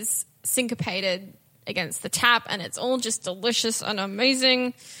is syncopated against the tap, and it's all just delicious and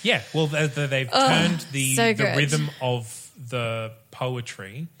amazing. Yeah, well, they've turned the so good. rhythm of the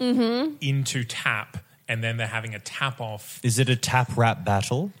poetry into tap, and then they're having a tap off. Is it a tap rap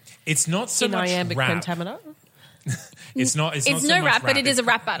battle? It's not so In much iambic rap. pentameter? It's not. It's not It's so no much rap, but it is a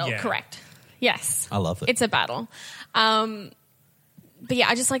rap battle. Yeah. Correct. Yes. I love it. It's a battle. But yeah,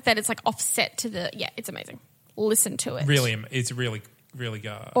 I just like that it's like offset to the... Yeah, it's amazing. Listen to it. Really, it's really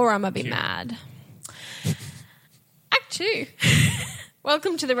good. Or I'm going to be cute. mad. Act 2.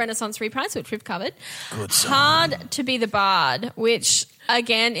 Welcome to the Renaissance Reprise, which we've covered. Good song. Hard to be the Bard, which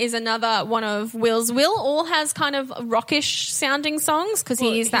again is another one of Will's. Will all has kind of rockish sounding songs because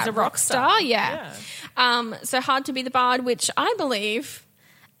Well, he's he's that a rock rock star. star. Yeah. So Hard to be the Bard, which I believe,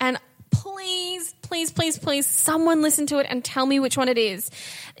 and please, someone listen to it and tell me which one it is.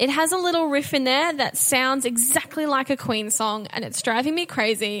 It has a little riff in there that sounds exactly like a Queen song, and it's driving me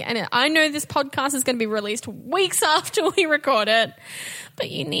crazy. And I know this podcast is going to be released weeks after we record it, but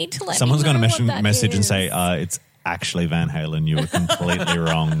you need to let Someone's me know going what to that message and is. say, it's actually Van Halen. You were completely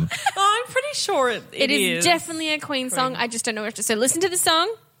wrong. I'm pretty sure It is definitely a Queen song. I just don't know what to say. Listen to the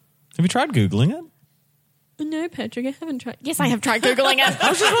song. Have you tried Googling it? No, Patrick, I haven't tried. Yes, I have tried Googling it. I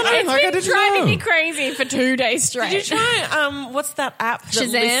was just wondering, like, I it's been didn't driving know. me crazy for 2 days straight. Did you try, what's that app that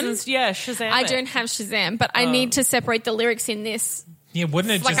Shazam? listens? Yeah, Shazam. I don't have Shazam, but I need to separate the lyrics in this. Yeah,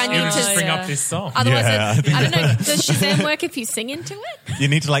 wouldn't it Like, just, I it need would to- just bring Yeah. up this song? Otherwise, Yeah, I think- I don't know. Does Shazam work if you sing into it? You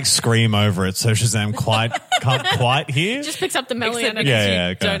need to like scream over it so Shazam can't quite hear. Just picks up the melody. Except and because it- Yeah,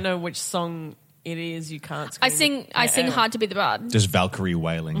 you okay. don't know which song it is. You can't. I scream sing. I sing Hard to be the Bard. Just Valkyrie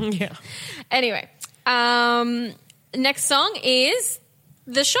wailing. Yeah. Anyway, next song is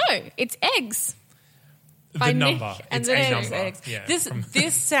the show. It's Eggs. by The Nick number. and It's the a eggs. number. Eggs. Yeah, This from-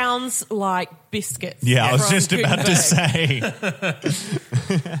 this sounds like biscuits. Yeah, I was from just about to Gutenberg.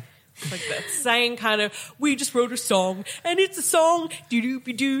 say. Like that saying kind of, we just wrote a song and it's a song,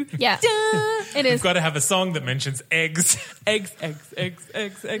 doo-doo-be-doo. Yeah. Da. It is. We've got to have a song that mentions eggs. Eggs. Then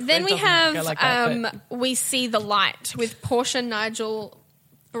It we doesn't have go like that, but- We See the Light with Portia, Nigel,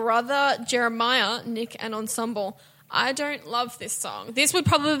 brother Jeremiah, Nick, and ensemble. I don't love this song. This would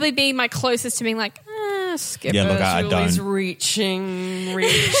probably be my closest to being like, skip Yeah, it. look, I Julie's don't. reaching.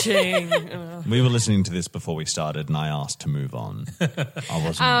 We were listening to this before we started, and I asked to move on. I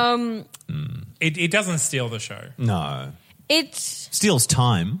wasn't. It doesn't steal the show. No, It, steals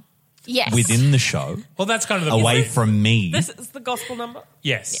time yes. within the show, Well, that's kind of the away from me. This is the gospel number.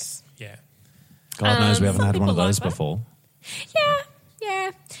 Yes. Yeah. God knows we haven't some had one of people those like that. before.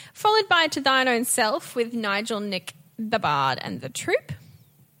 Yeah. Followed by To Thine Own Self with Nigel, Nick, the Bard, and the Troop.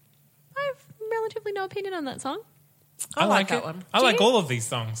 I have relatively no opinion on that song. I like it. that one. I Do like you? all of these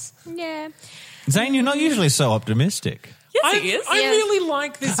songs. Yeah. Zane, you're not usually so optimistic. Yes, it is. I Yeah. really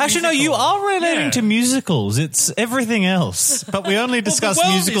like this. Actually, no, musical. you are relating Yeah. to musicals. It's everything else. But we only Well, discuss the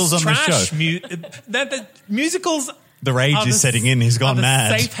world musicals is on the trash. show. The musicals The rage are is the- setting in. He's are gone the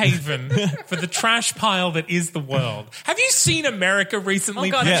mad. safe haven for the trash pile that is the world. Have you seen America recently?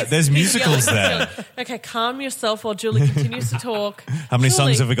 Oh, God, Yeah, he's- there's he's musicals yelling. there. Okay, calm yourself while Julie continues to talk. How many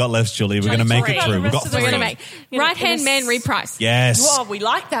Julie, songs have we got left, Julie? We're going to make three. it through. We've got We're We're three. going to make You know, Right Hand in a Man s- reprise. Yes. Oh, we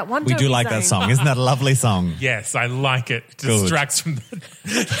like that one. We don't do like that Zane? song. Isn't that a lovely song? Yes, I like it. It Good. distracts from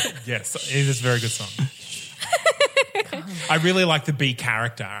the... Yes, it is a very good song. I really like the B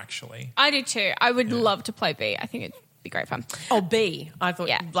character, actually. I do too. I would love to play B. I think it'd be great fun. Oh, B. I thought,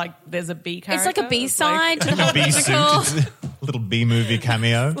 Yeah. like, there's a B character. It's like a B It's like- side to the whole B suit. musical. It's a little B movie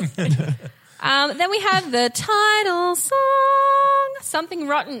cameo. Then we have the title song, Something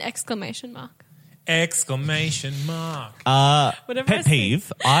Rotten! Exclamation mark. Exclamation mark. Whenever I Pet see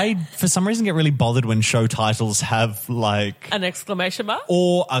peeve. I, for some reason, get really bothered when show titles have like, an exclamation mark.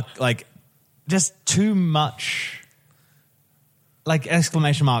 or like, just too much. Like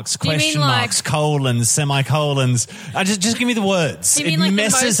exclamation marks, you mean question like- marks, colons, semicolons. Just give me the words. Do you It mean like the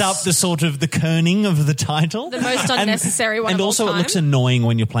messes most- up the sort of the kerning of the title. The most unnecessary one And of all also, it time. looks annoying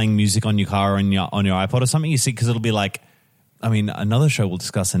when you're playing music on your car or on your iPod or something. You see, because it'll be like, I mean, another show we'll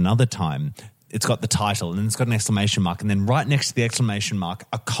discuss another time. It's got the title and then it's got an exclamation mark, and then right next to the exclamation mark,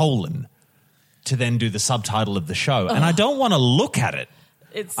 a colon to then do the subtitle of the show. And I don't want to look at it.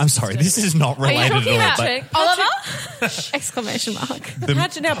 It's I'm sorry, this is not Are you related talking at all. about But Oliver? Exclamation mark. the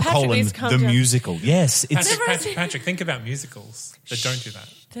Patrick- now Patrick colon, needs to calm the down. musical. Yes, it's Patrick, think about musicals that don't do that.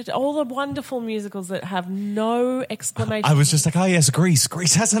 That all the wonderful musicals that have no exclamation. I was just like, oh yes, Grease.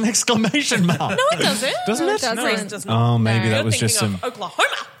 Grease has an exclamation mark. No, it doesn't. Doesn't No, it? it doesn't. Grease does not. Oh, maybe No. that You're was just thinking some. of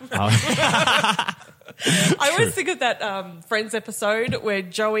Oklahoma. I always think of that Friends episode where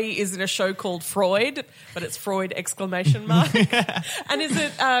Joey is in a show called Freud, but it's Freud exclamation mark. And is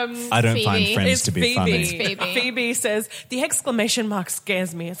it? I don't find Phoebe. Friends It's to be Phoebe. funny. It's Phoebe. Phoebe says the exclamation mark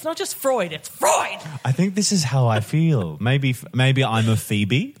scares me. It's not just Freud; it's Freud. I think this is how I feel. Maybe I'm a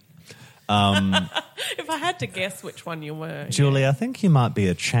Phoebe. If I had to guess which one you were, Julie, I think you might be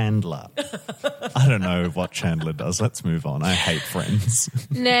a Chandler. I don't know what Chandler does. Let's move on. I hate Friends.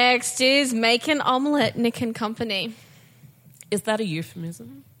 Next is Make an Omelette, Nick and Company. is that a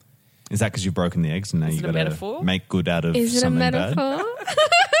euphemism? Is that because you've broken the eggs and now Is you've it a got metaphor? to make good out of Is it a something metaphor? bad?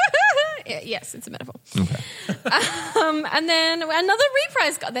 Yes, it's a metaphor. Okay. And then another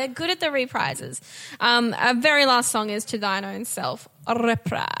reprise. They're good at the reprises. Our very last song is To Thine Own Self, a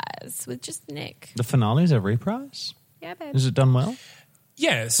reprise with just Nick. The finale is a reprise? Yeah, babe. Is it done well?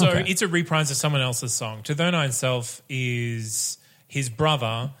 Yeah, so Okay. it's a reprise of someone else's song. To Thine Own Self is his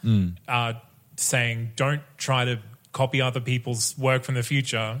brother saying, don't try to copy other people's work from the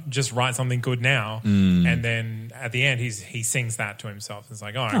future, just write something good now. And then at the end, he sings that to himself. It's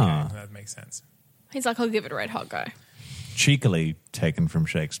like, oh, okay, that makes sense. He's like, I'll give it a red hot go. Cheekily taken from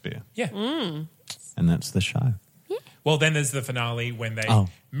Shakespeare. Yeah. And that's the show. Well, then there's the finale when they Oh.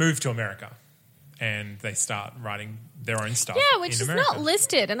 move to America and they start writing their own stuff Yeah, which in is America. not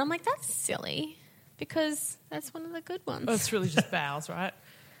listed. And I'm like, that's silly because that's one of the good ones. Oh, it's really just bows, right?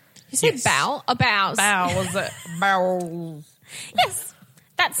 You said Yes. bow? A bows. Bow was it? Bow. Yes.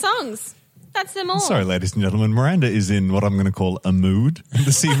 That's songs. That's them all. Sorry, ladies and gentlemen. Miranda is in what I'm going to call a mood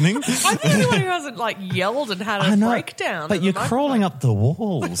this evening. I'm the only one who hasn't yelled and had a breakdown. But in you're the crawling up the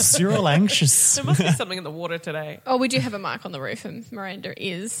walls. You're all anxious. There must be something in the water today. Oh, we do have a mic on the roof, and Miranda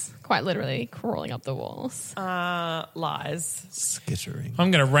is quite literally crawling up the walls. Lies. Skittering.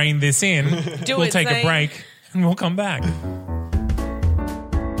 I'm going to rein this in. We'll it, take a Zane. break and we'll come back.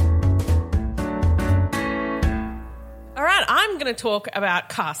 All right, I'm going to talk about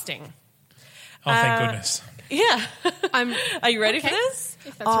casting. Oh, thank goodness. Yeah. I'm. Are you ready for Okay. this?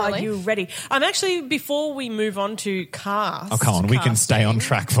 If that's Are really. you ready? I'm actually, before we move on to cast. Oh, come on. We can stay on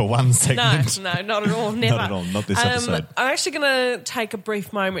track for one No, segment. no, not at all. Never. Not at all. Not this episode. I'm actually going to take a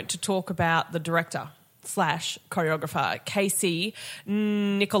brief moment to talk about the director / choreographer, Casey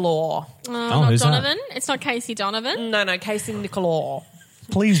Nicholaw. Not who's that? Donovan. It's not Casey Donovan. No, Casey Nicholaw.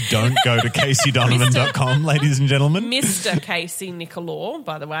 Please don't go to CaseyDonovan.com, ladies and gentlemen. Mr. Casey Nicholaw,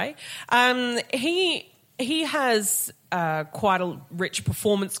 by the way. He has quite a rich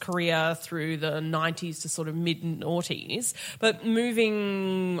performance career through the 90s to sort of mid-noughties. But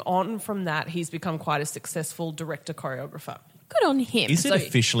moving on from that, he's become quite a successful director-choreographer. Good on him. Is it So-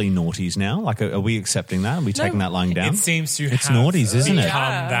 officially noughties now? Like, are we accepting that? Are we taking that lying down? It seems to It's have noughties, isn't it?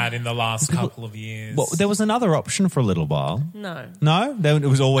 become that in the last couple of years. Well, there was another option for a little while. No. No? It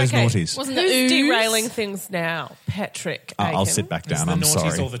was always Okay. noughties. Wasn't Who's it Ooze? derailing things now? Patrick Aiken. I'll sit back It's down. the I'm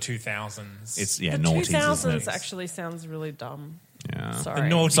noughties sorry. or the 2000s. It's, The noughties, 2000s isn't it? actually sounds really dumb. Yeah. Sorry.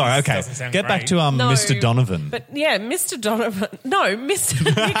 The noughties Sorry, okay. doesn't sound Get back great. to No, Mr. Donovan. But yeah, Mr. Donovan. No, Mr.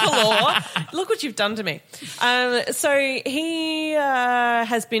 Nicholaw. Look what you've done to me. So he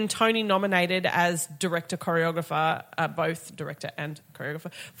has been Tony nominated as director choreographer, both director and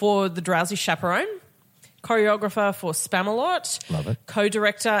choreographer, for The Drowsy Chaperone. Choreographer for Spamalot. Love it.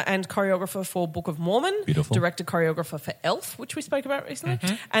 Co-director and choreographer for Book of Mormon. Beautiful. Director choreographer for Elf, which we spoke about recently.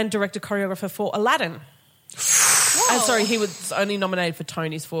 And director choreographer for Aladdin. Sorry, he was only nominated for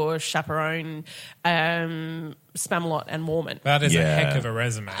Tonys for Chaperone, Spamalot, and Mormon. That is a Yeah. heck of a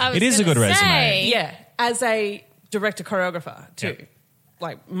resume. I was It is a gonna good resume. say. Yeah, as a director choreographer too, Yep.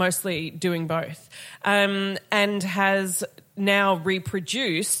 like mostly doing both, and has now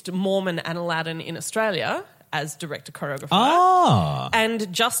reproduced Mormon and Aladdin in Australia as director choreographer, Ah.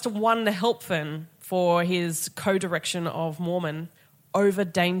 and just won the Helpfin for his co-direction of Mormon over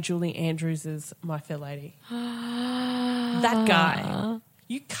Dame Julie Andrews' My Fair Lady. That guy.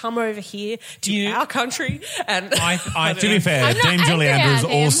 You come over here to our country and I To be fair, I'm not Dame Julie angry at Andrews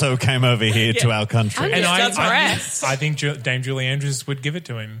him. also came over here to our country. and Just rest. I think Dame Julie Andrews would give it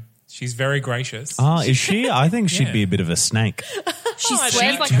to him. She's very gracious. Is she? I think she'd Yeah. be a bit of a snake. She I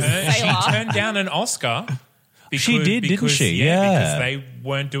swears don't like know. a She sailor. turned down an Oscar. She did, didn't because, she? Yeah, Yeah. because they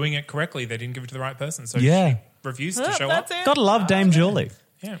weren't doing it correctly. They didn't give it to the right person. So Yeah. she refused to show up. That's it. Gotta love Dame Julie.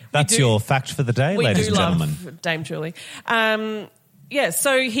 Yeah. That's your fact for the day, We ladies do and love gentlemen. Dame Julie.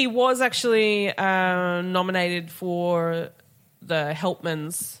 So he was actually nominated for the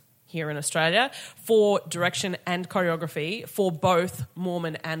Helpmans here in Australia for direction and choreography for both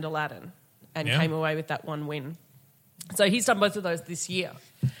Mormon and Aladdin, and Yeah. came away with that one win. So he's done both of those this year.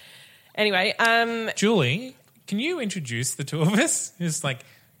 Anyway, Julie, can you introduce the two of us? It's like,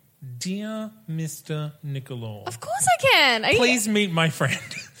 dear Mr. Nicholaw, Of course I can. Are you- please meet my friend.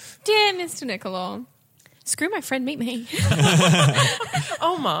 Dear Mr. Nicholaw. Screw my friend, meet me.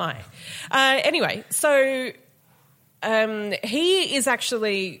 oh my. Anyway, so he is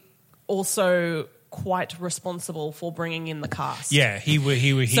actually also quite responsible for bringing in the cast. Yeah, he So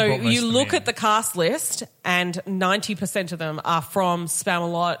brought most you of them look in. at the cast list, and 90% of them are from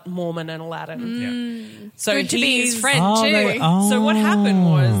Spamalot, Mormon, and Aladdin. Yeah. So Good to be his he's- friend Oh, too. they- So what happened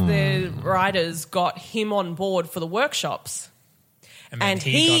was the writers got him on board for the workshops, And then and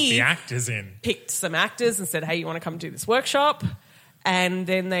he got he- the actors in. picked some actors and said, "Hey, you want to come do this workshop?" and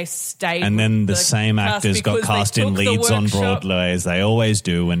then they stayed. And then the with same cast actors got because they cast in took the leads on workshop. Broadway, as they always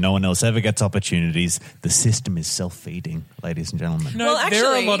do when no one else ever gets opportunities. The system is self-feeding, ladies and gentlemen. No, Well, there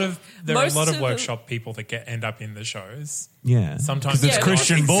are a actually, lot of most of the- workshop people that end up in the shows. Yeah. Sometimes Because it's they're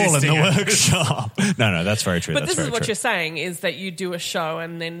Christian not Ball in the existing actors. workshop. No, that's very true. But that's this is very what true. you're saying is that you do a show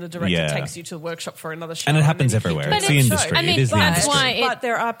and then the director Yeah. takes you to the workshop for another show. And it happens then you keep everywhere. doing It's that the show. industry. I mean, it is the that's industry. why it- But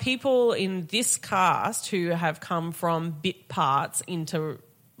there are people in this cast who have come from bit parts into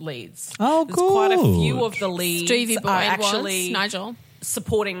leads. Oh, There's quite a few good. of the leads Stevie are Boyd actually was Nigel.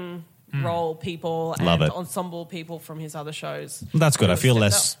 supporting role people Love and it. ensemble people from his other shows. That's good. who I feel have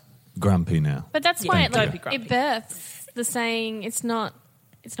less stepped grumpy now. But that's Yeah, why don't be it grumpy. births the saying, it's not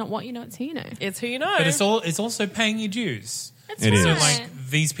what you know, it's who you know. up. It's who you know. But it's also paying your dues. That's It is. right. So, like,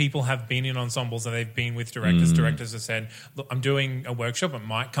 these people have been in ensembles and they've been with directors. Directors have said, look, I'm doing a workshop. It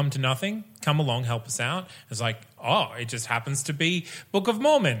might come to nothing. Come along, help us out. It's like, oh, it just happens to be Book of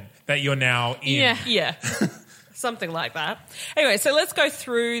Mormon that you're now in. Yeah. Yeah. Something like that. Anyway, so let's go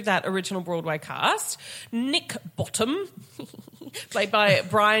through that original Broadway cast. Nick Bottom, played by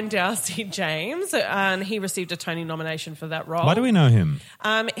Brian Darcy James, and he received a Tony nomination for that role. Why do we know him?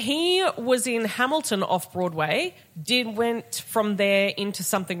 He was in Hamilton off-Broadway, went from there into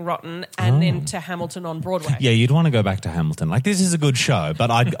Something Rotten, and then to Hamilton on Broadway. Yeah, you'd want to go back to Hamilton. Like, this is a good show, but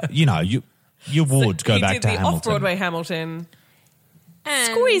you would go he back did to the Hamilton. off-Broadway Hamilton,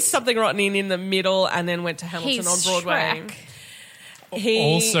 And squeezed Something Rotten in the middle, and then went to Hamilton he's on Broadway. Shrek.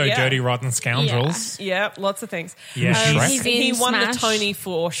 Also, Yeah. Dirty Rotten Scoundrels. Yeah, lots of things. Yeah, Shrek. He's He in won the Smash. Tony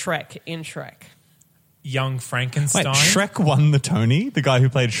for Shrek in Shrek. Young Wait, Frankenstein. Shrek won the Tony? The guy who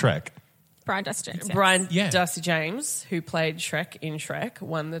played Shrek? Brian Dustin. yes. Brian Yeah. Darcy James, who played Shrek in Shrek,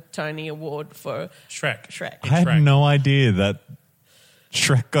 won the Tony Award for Shrek. Shrek. I had Shrek. no idea that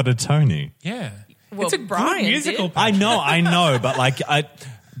Shrek got a Tony. Yeah. Well, it's a Brian good musical. did. I know, but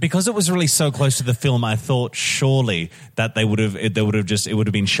because it was really so close to the film, I thought surely that it would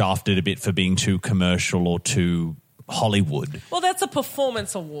have been shafted a bit for being too commercial or too Hollywood. Well, that's a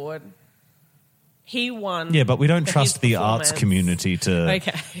performance award. He won. Yeah, but we don't for trust his the arts performance. community to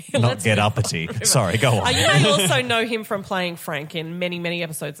Okay. not Let's get move uppity. on. Sorry, go on. You may also know him from playing Frank in many, many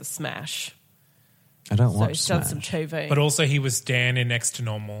episodes of Smash. I don't So watch he's done Smash. some TV. But also, he was Dan in Next to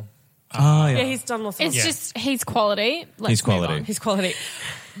Normal. Oh, yeah, he's done lots of It's Yeah. just, he's quality. Let's He's move quality. on. his quality.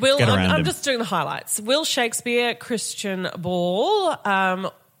 Will, Get around I'm him. just doing the highlights. Will Shakespeare, Christian Ball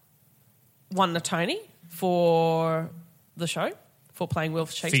won the Tony for the show, for playing Will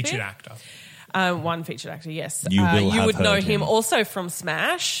Shakespeare. Featured actor. One featured actor, yes. You will you have would know heard him him. also from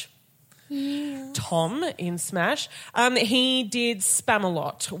Smash. Tom in Smash. He did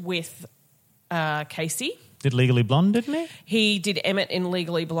Spamalot with Casey. Did Legally Blonde, didn't he? He did Emmett in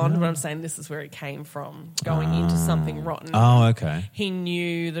Legally Blonde, but I'm saying this is where he came from, going into Something Rotten. Oh, okay. He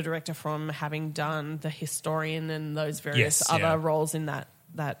knew the director from having done The Historian and those various Yes, other yeah. roles in that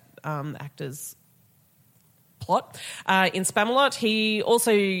actor's plot. In Spamalot, he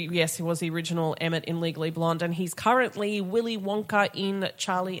also, yes, he was the original Emmett in Legally Blonde, and he's currently Willy Wonka in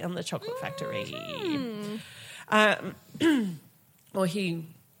Charlie and the Chocolate Factory.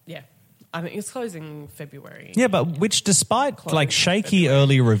 I think it's closing February. Yeah, but which, despite shaky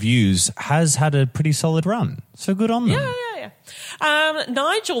early reviews, has had a pretty solid run. So good on them. Yeah.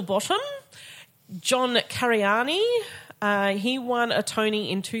 Nigel Bottom, John Cariani. He won a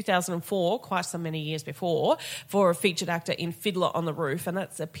Tony in 2004, quite so many years before, for a featured actor in Fiddler on the Roof, and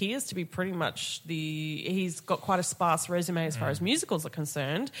that appears to be pretty much he's got quite a sparse resume as far as musicals are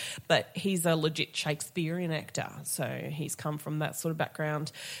concerned, but he's a legit Shakespearean actor, so he's come from that sort of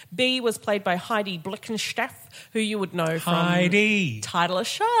background. B was played by Heidi Blickenstaff, who you would know from Heidi. Title of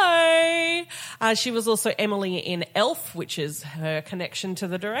Show. She was also Emily in Elf, which is her connection to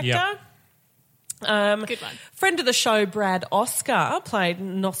the director. Yep. Good one. Friend of the show, Brad Oscar, played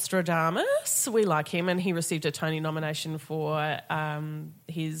Nostradamus. We like him, and he received a Tony nomination for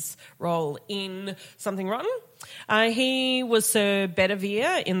his role in Something Rotten. He was Sir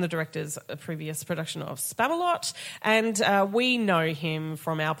Bedivere in the director's previous production of Spamalot, and we know him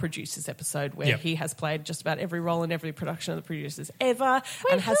from our Producers episode where Yep. he has played just about every role in every production of the Producers ever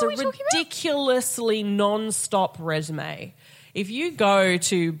and who has are a we talking about? ridiculously non-stop resume. If you go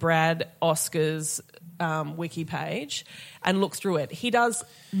to Brad Oscar's wiki page and look through it, he does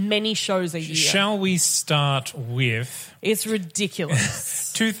many shows a year. Shall we start with It's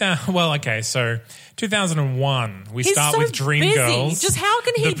ridiculous. 2000? Well, okay, so 2001. We He's start so with Dreamgirls. busy. Just how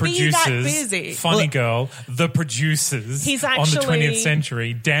can he the be that producers, busy? Funny Girl, The Producers He's on the actually- 20th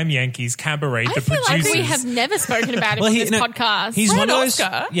Century, Damn Yankees, Cabaret, I The feel Producers. like we have never spoken about him on this podcast. He's Brad one of those.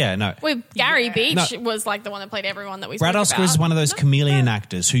 Oscar? Yeah, no. Well, Gary Beach No. was like the one that played everyone that we Brad spoke Oscar about. is one of those chameleon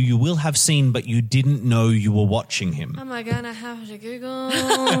actors who you will have seen, but you didn't know you were watching him. Am I gonna have to Google?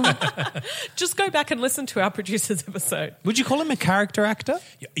 Just go back and listen to our producers episode. Would you call him a character actor?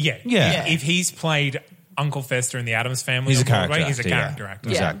 Yeah. Yeah. If he's played Uncle Fester in the Addams Family He's a on Broadway, character he's a actor. character Yeah. actor.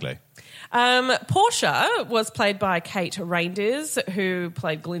 Exactly. Portia was played by Kate Reindeers, who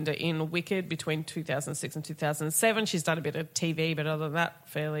played Glinda in Wicked between 2006 and 2007. She's done a bit of TV, but other than that,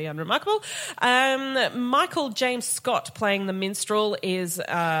 fairly unremarkable. Michael James Scott playing the minstrel is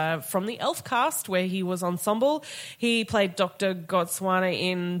from the Elf cast, where he was ensemble. He played Dr. Gotswana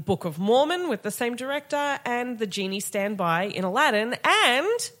in Book of Mormon with the same director, and the Genie Standby in Aladdin,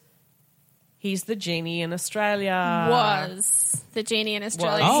 and he's the Genie in Australia. Was the Genie in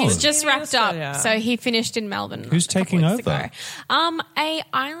Australia. Was. He's Oh. just Genie in wrapped up. Australia. So he finished in Melbourne. Who's a couple taking weeks over? Ago. A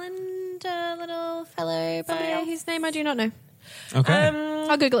island little fellow by his name I do not know. Okay.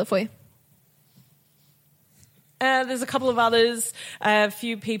 I'll Google it for you. There's a couple of others, a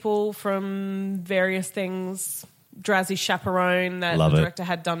few people from various things. Drowsy Chaperone that Love the it. director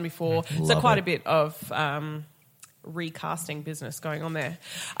had done before. So Love quite it. a bit of recasting business going on there.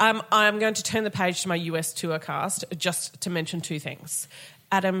 I'm going to turn the page to my US tour cast just to mention two things.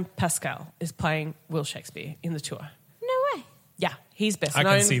 Adam Pascal is playing Will Shakespeare in the tour. No way. Yeah, he's best I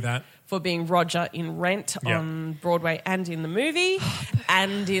known can see that. for being Roger in Rent Yeah. on Broadway and in the movie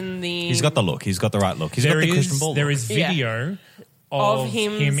and in the... He's got the look. He's got the right look. He's got the Christian Bale There look. is video of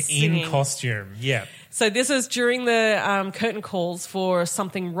him in singing. costume. Yeah. So this is during the curtain calls for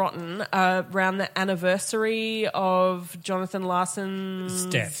Something Rotten around the anniversary of Jonathan Larson's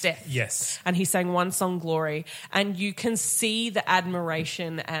death. Yes. And he sang one song, Glory. And you can see the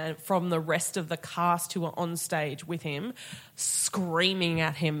admiration from the rest of the cast who are on stage with him, screaming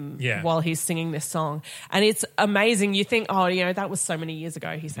at him while he's singing this song. And it's amazing. You think, oh, you know, that was so many years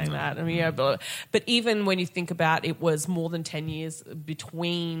ago he sang that. I mean, you know, but even when you think about it was more than 10 years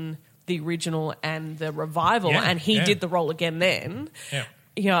between the original and the revival, and he did the role again then. Yeah.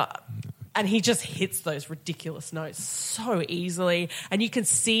 Yeah. And he just hits those ridiculous notes so easily. And you can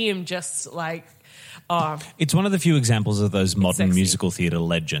see him just like, It's one of the few examples of those modern sexy. musical theatre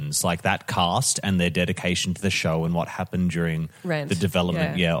legends, like that cast and their dedication to the show and what happened during Rent. the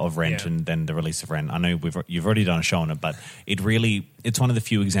development of Rent Yeah. and then the release of Rent. I know you've already done a show on it, but it's one of the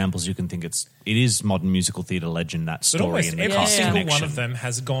few examples you can think it is modern musical theatre legend, that But story almost and the every cast single connection. one of them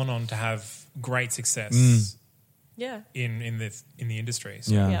has gone on to have great success yeah. in the industry.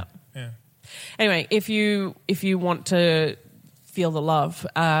 So, Yeah. yeah. Anyway, if you want to feel the love,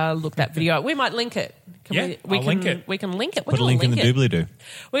 look that video up. We might link it. I'll link it. We can link it. Put a link in the doobly-doo.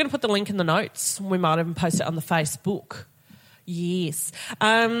 We're going to put the link in the notes. We might even post it on the Facebook. Yes.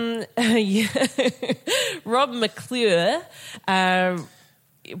 Yeah. Rob McClure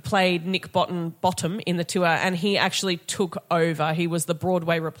played Nick Bottom in the tour, and he actually took over. He was the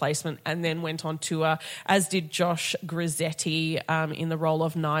Broadway replacement and then went on tour, as did Josh Grizzetti in the role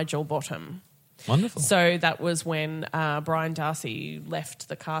of Nigel Bottom. Wonderful. So that was when Brian Darcy left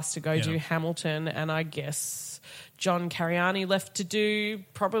the cast to go do Hamilton, and I guess John Cariani left to do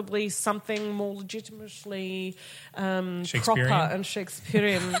probably something more legitimately proper and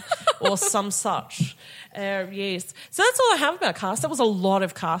Shakespearean or some such. Yes. So that's all I have about cast. That was a lot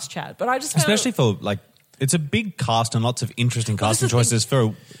of cast chat, but I just found Especially for, like, it's a big cast and lots of interesting casting this is choices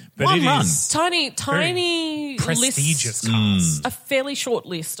for But one it run. is tiny prestigious list, cast. a fairly short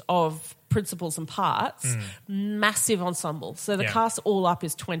list of principals and parts, massive ensemble. So the Yeah. cast all up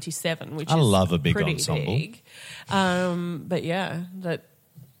is 27, which I is love a big pretty ensemble. big. But yeah, that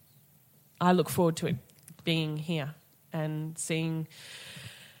I look forward to it being here and seeing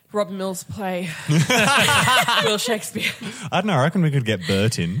Robin Mills play Will Shakespeare. I don't know. I reckon we could get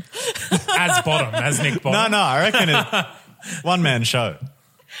Bert in. as Nick Bottom. No, I reckon it's one-man show.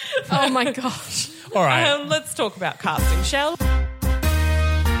 Oh my gosh. All right. Let's talk about casting, shall we?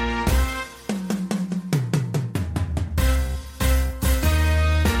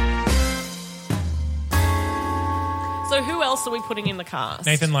 So who else are we putting in the cast?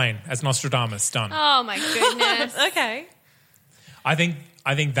 Nathan Lane as Nostradamus, done. Oh my goodness. Okay. I think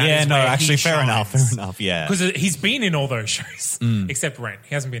that Yeah, is no, where actually, he fair enough, yeah. Because he's been in all those shows, except Rent.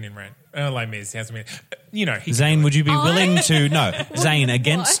 He hasn't been in Rent. Les Mis, he hasn't been. You know, Zane, would you be willing to... No, Zane, What?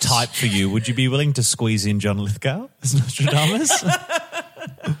 against type for you, would you be willing to squeeze in John Lithgow as Nostradamus?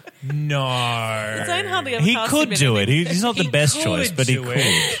 No. Zane hardly ever He casts could him in do it. anything. He's not the best could choice, but he do could.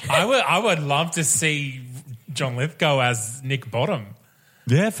 it. I would love to see John Lithgow as Nick Bottom.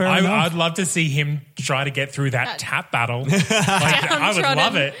 Yeah, fair enough. I'd love to see him try to get through that tap battle. Like, I would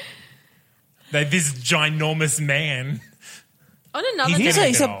love it. This ginormous man. On another He's note,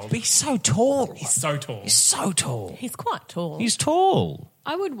 gonna get old. He's so tall. He's so tall. He's so tall. He's quite tall. He's tall.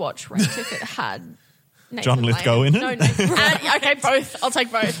 I would watch Rent if it had Nathan John Lithgow Lane. in it? No, okay, both. I'll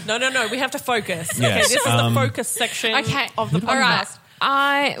take both. No. We have to focus. Yes, Okay, this is the focus section Okay, of the podcast. all right.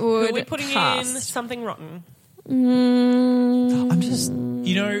 I would. Who are we putting cast. in something rotten? I'm just.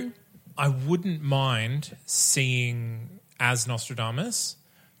 You know, I wouldn't mind seeing as Nostradamus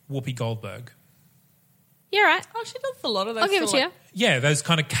Whoopi Goldberg. You're right. Oh, she does a lot of those. I'll give it to you. Yeah, those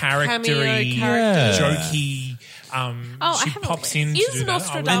kind of charactery, Cameo jokey. I She have a pops list. in. to Is do that.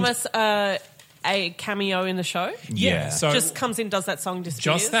 Nostradamus a cameo in the show? Yeah, so Just comes in, does that song,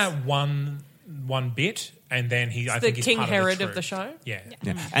 disappears? just that one bit, and then I the think he's King part Herod of the, of the show? Yeah.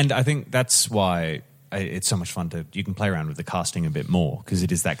 Yeah. And I think that's why it's so much fun you can play around with the casting a bit more because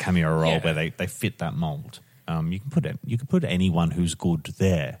it is that cameo role Yeah. where they fit that mold. You can put anyone who's good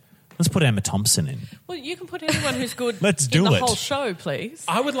there. Let's put Emma Thompson in. Well, you can put anyone who's good Let's in do the it. whole show, please.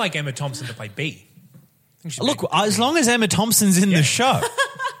 I would like Emma Thompson to play B. I think she'd Look, make- as long as Emma Thompson's in the show.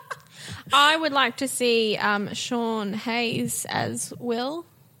 I would like to see Sean Hayes as Will,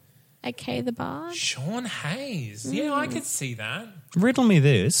 aka the Bard. Sean Hayes. Yeah, I could see that. Riddle me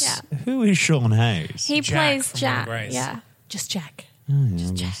this. Yeah. Who is Sean Hayes? He Jack plays from Will Jack. and Grace. Yeah, Just Jack.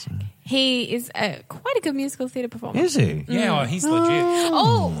 he is quite a good musical theatre performer. Is he? Yeah, he's legit.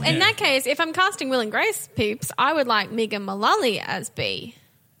 Oh, in that case, if I'm casting Will and Grace peeps, I would like Megan Mullally as B.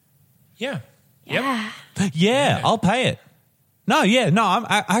 Yeah. Yep. Yeah, I'll pay it. No, I'm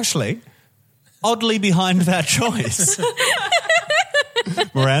actually oddly behind that choice.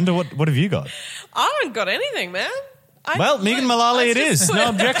 Miranda, what have you got? I haven't got anything, man. Megan Mullally it is. No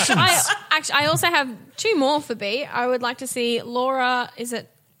objections. I also have two more for B. I would like to see Laura. Is it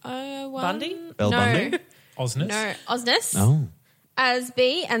Bundy? Belle no, Bundy? Osnes. no, Osnes Oh. as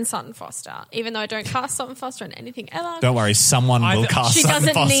B and Sutton Foster. Even though I don't cast Sutton Foster in anything ever, Don't worry, someone will cast she Sutton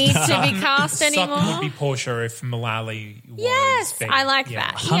doesn't Foster. need to be cast Sutton anymore. would be Portia if Mullally was Yes, B. I like Yeah.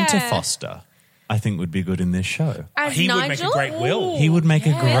 that. Hunter Yeah. Foster, I think, would be good in this show. As He would Nigel? make a great Will. He would make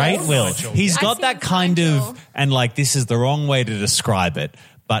a great Yes. Will. Nigel. He's I got see that kind Nigel. of, and like this is the wrong way to describe it,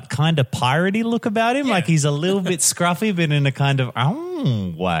 but kind of piratey look about him. Yeah. Like he's a little bit scruffy, but in a kind of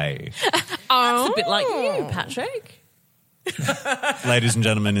way. Oh, It's a bit like you, Patrick. Ladies and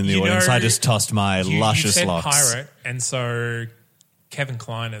gentlemen in the You audience, know, I just tossed my You luscious said locks. pirate, and so Kevin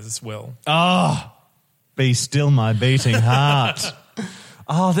Kline as Will. Be still my beating heart.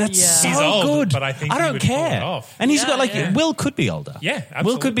 Oh, that's Yeah. so He's old, good. but I think I he don't would pull care. it off. And he's Yeah, got like yeah. Will could be older. Yeah,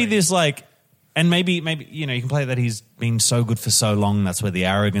 Will could be absolutely. this like, and maybe you know you can play that he's been so good for so long. That's where the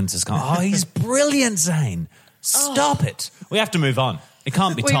arrogance has gone. Oh, he's brilliant, Zane. Stop it. We have to move on. It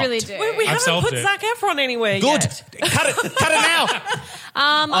can't be we topped. really do. We haven't solved put it. Zac Efron anywhere Good. yet. Cut it. Cut it now.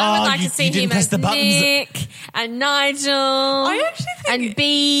 I would like you- to see you didn't him press as the buttons. Nick and Nigel. I actually think and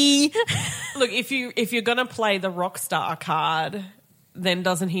B. Look, if you're going to play the rock star card, then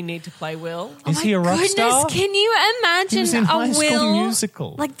doesn't he need to play Will? Is he a rock Goodness, star? can you imagine He was in a High School Will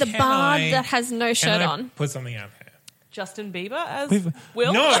Musical. like the Can bard I- that has no Can shirt I on? put something out there? Justin Bieber as We've-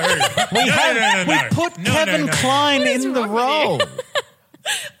 Will? No. We put Kevin Kline in the role.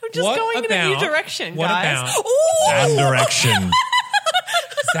 I'm just What going in a new about- direction, what guys. about- Ooh! One direction.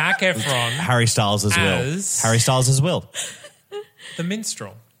 Zac Efron, Harry Styles as Will. As- Harry Styles as Will. the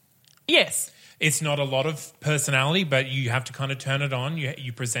minstrel. Yes. It's not a lot of personality, but you have to kind of turn it on.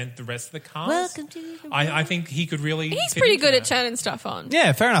 You present the rest of the cast. I think he could really. He's fit pretty into good at that. turning stuff on.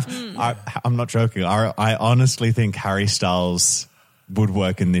 Yeah, fair enough. I'm not joking. I honestly think Harry Styles would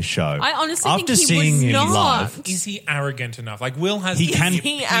work in this show. I honestly After think he seeing was him not. live, Is he arrogant enough? Like Will has. He the can-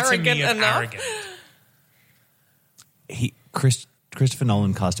 epitome He arrogant of enough? arrogant. Christopher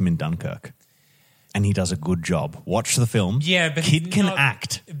Nolan cast him in Dunkirk, and he does a good job. Watch the film. Yeah, but kid he's can not-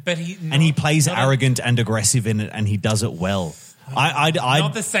 act, But he and he plays not arrogant and aggressive in it, and he does it well. not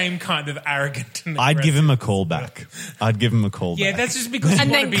I'd the same kind of arrogant. And I'd give him a aggressive. call back. I'd give him a call Yeah, back. that's just because you And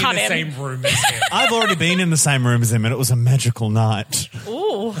want then to be in cut the him. same room as him. I've already been in the same room as him, and it was a magical night.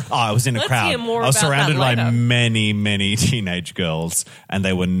 Ooh. Oh, I was in a Let's crowd. hear more I was about that surrounded by later. many, many teenage girls, and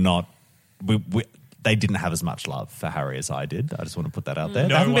they were not. They didn't have as much love for Harry as I did. I just want to put that out there.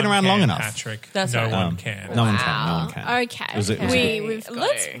 They haven't been one around can, long enough. Patrick. That's no right. one can. No one can. No one can. Okay. It was a- it was a- We've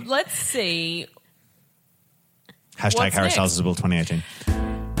got Let's see. Hashtag What's Harry next? Styles as Will 2018.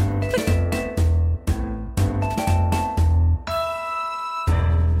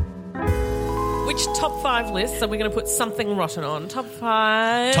 Which top 5 lists are we going to put Something Rotten on? Top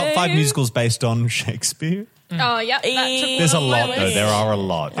 5. Top 5 musicals based on Shakespeare. Oh, yep. That took me There's a off my lot, though. list. There are a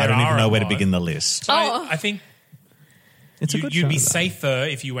lot. I There don't even are know a where to lot. begin the list. So Oh. I think It's a good you'd show, be though. safer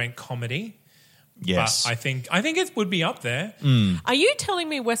if you went comedy. Yes. But I think it would be up there. Are you telling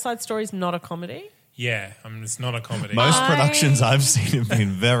me West Side Story is not a comedy? Yeah, it's not a comedy. Most productions I've seen have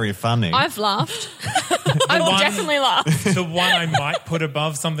been very funny. I've laughed. I've one- definitely laughed. The one I might put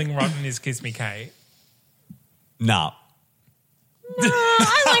above Something Rotten is Kiss Me Kate. No.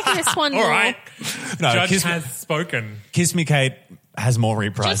 I like this one more. All right. No, Judge Kiss, has spoken. Kiss Me Kate has more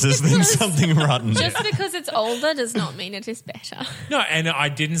reprises Just than because- Something Rotten. Just because it's older does not mean it is better. No, and I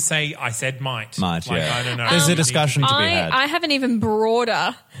didn't say, I said might. Might, yeah. I don't know. There's a discussion to be had. I have an even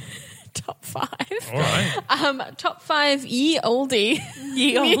broader top 5. All right. Top 5 ye oldie.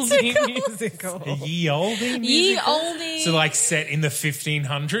 Ye oldie musicals. musical. Ye oldie Ye musical? oldie. So like set in the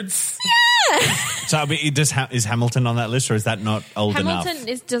 1500s? So I mean, is Hamilton on that list, or is that not old Hamilton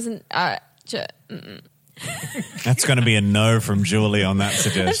enough? doesn't. That's going to be a no from Julie on that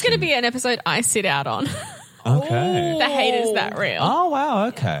suggestion. That's going to be an episode I sit out on. Okay. The hate is that real. Oh, wow.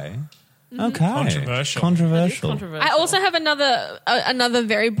 Okay. Okay. Controversial. Controversial. I also have another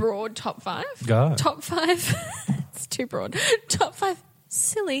very broad top 5. Go. Top 5. It's too broad. Top 5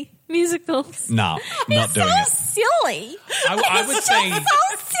 silly musicals. No, not doing it. Silly. I would say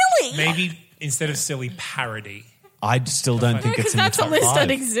So silly. maybe instead of silly, parody. I still don't think Because it's in the that's a top list 5.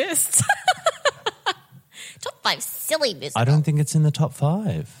 that exists. Top 5 silly musicals. I don't think it's in the top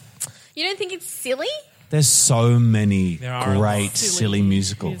 5. You don't think it's silly? There's so many There are a lot great of silly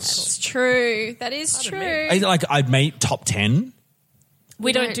musicals. It's true. That is true. I'd make top 10.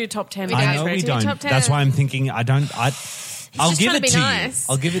 We don't do top 10. We I don't know do we don't. top 10. That's why I'm thinking I'll just give trying it to be to nice.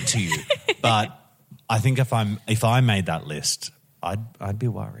 you. I'll give it to you. But I think if I made that list, I'd be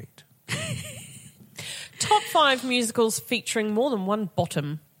worried. Top 5 musicals featuring more than one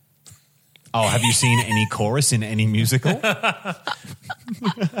bottom. Oh, have you seen any chorus in any musical? This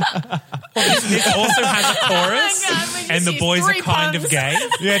also has a chorus, and the boys are kind of gay.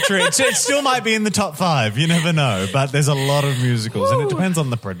 Yeah, true. It still might be in the top 5. You never know. But there's a lot of musicals, and it depends on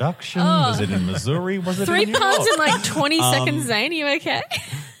the production. Was it in Missouri? Was it 3 in New puns York? in like 20 seconds, Zane. Are you okay?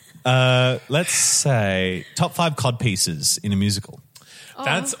 Let's say top 5 cod pieces in a musical.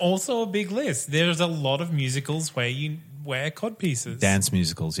 That's also a big list. There's a lot of musicals where you wear codpieces. Dance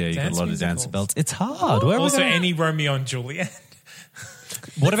musicals, yeah, you got Dance a lot musicals. of dance belts. It's hard. Where are we Also, gonna- any Romeo and Juliet.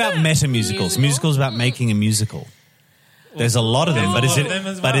 What about meta musicals? Musicals about making a musical. There's a lot of them, but There's a lot of them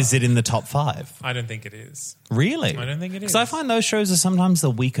as well. is it in the top 5? I don't think it is. Really? I don't think it Because I is. find those shows are sometimes the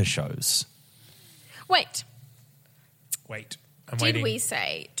weaker shows. Wait. Wait, I'm Did waiting. we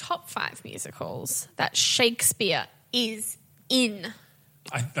say top 5 musicals that Shakespeare is in?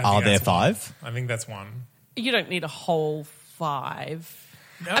 I think Are there that's one. 5? I think that's one. You don't need a whole 5.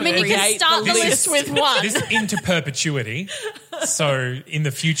 No, I mean, you can Create start the the list. list with one. This is into perpetuity. So in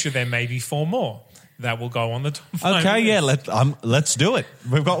the future, there may be 4 more that will go on the top 5. Okay, yeah, list. let's do it.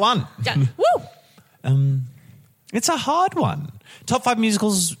 We've got one. Done. Woo! It's a hard one. Top 5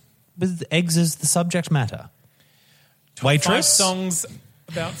 musicals with eggs as the subject matter. Top Waitress. 5 songs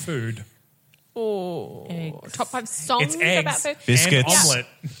about food. Top 5 songs It's eggs about food. Biscuits. and omelette.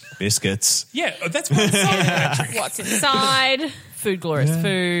 Biscuits. Yeah, that's one song, Patrick. What's inside? Food, glorious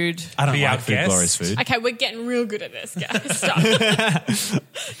food. I don't Be our like food, guest. glorious food. Okay, we're getting real good at this, guys. Stop.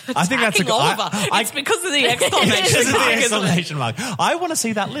 I think that's a Attacking good. Oliver. I, It's because of the exclamation because of the mark, isn't it? exclamation mark. I want to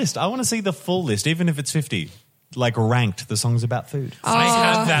see that list. I want to see the full list, even if it's 50. Like ranked the songs about food. I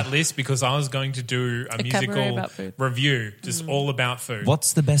have that list because I was going to do a cabaret musical about food. review, just all about food.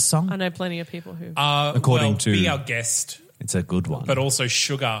 What's the best song? I know plenty of people who... According to- Be Our Guest, It's a good one. but also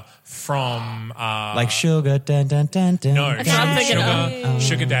Sugar from... like sugar, dun, dun, dun, dun. No, Okay, I'm thinking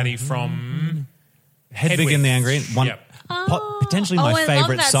Sugar Daddy from... Hedwig and the Angry Inch. One, Yep. potentially I my love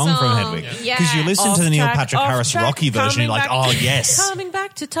favorite that song from song. Hedwig. Yeah. Because you listen to the Neil Patrick Harris Rocky version, you're like, oh, yes. Coming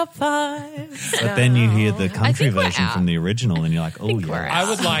back to top 5. But then you hear the country think we're version out. from the original and you're like, oh, we're yeah.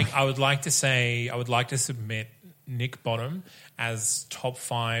 out. I would like to submit Nick Bottom as top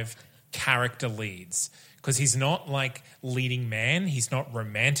 5 character leads. Because he's not like leading man, he's not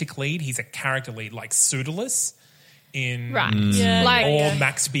romantic lead, he's a character lead like Pseudolus in Right. Yeah. Like, or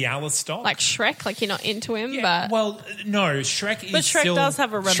Max Bialystock. like Shrek, like you're not into him, Yeah, but... well, no, Shrek is But Shrek still, does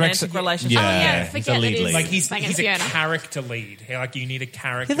have a romantic relationship. yeah. Oh, yeah, he's forget a lead that lead. like he's Megan a Fiona. character lead. Like you need a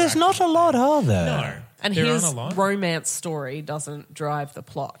character. Yeah, there's not a lot, are there? No, And there his aren't a lot. romance story doesn't drive the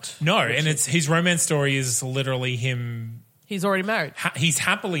plot. No, and it's his romance story is literally him He's already married. He's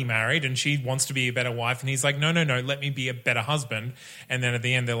happily married and she wants to be a better wife, and he's like, no, let me be a better husband. And then at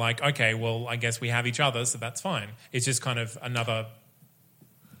the end they're like, okay, well, I guess we have each other, so that's fine. It's just kind of another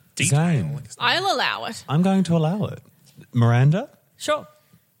detail. Zane. I'll allow it. I'm going to allow it. Miranda? Sure.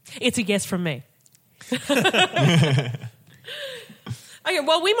 It's a yes from me. Okay,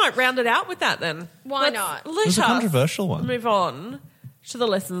 well, we might round it out with that then. Why not? It was a controversial one. Move on to the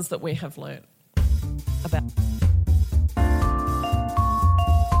lessons that we have learnt about.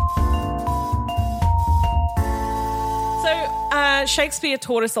 So Shakespeare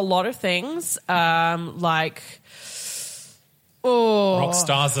taught us a lot of things, like... Rock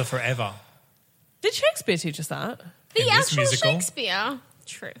stars are forever. Did Shakespeare teach us that? The In this actual musical? Shakespeare.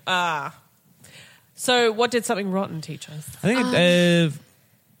 True. So what did Something Rotten teach us? I think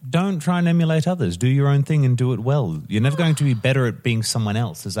don't try and emulate others. Do your own thing and do it well. You're never going to be better at being someone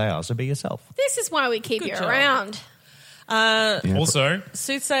else as they are, so be yourself. This is why we keep you job. around. Yeah, Also,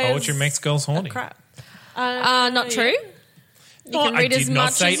 Soothsayers poetry makes girls horny. crap. Not true. You can read I as did not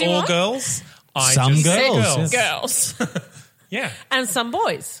much say as you all want. girls. I Some just said girls, girls. Girls. Yeah. And some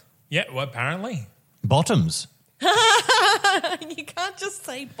boys. Yeah, well, apparently. Bottoms. You can't just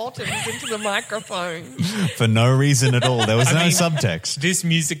say bottoms into the microphone. For no reason at all. There was no mean- subtext. This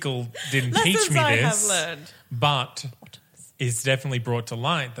musical didn't teach Lessons me I this, have learned. but it's definitely brought to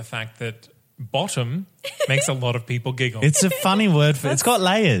light the fact that bottom makes a lot of people giggle. It's a funny word for it's got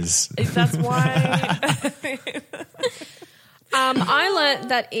layers. That's why... I learnt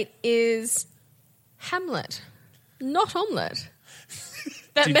that it is Hamlet, not omelette.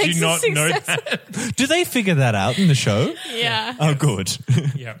 That Did makes you a not know success. that? Do they figure that out in the show? Yeah. Oh, good.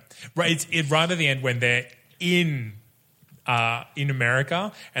 Yeah. Right, right at the end when they're in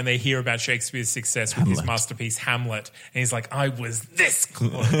America and they hear about Shakespeare's success with his Hamlet. masterpiece Hamlet, and he's like, I was this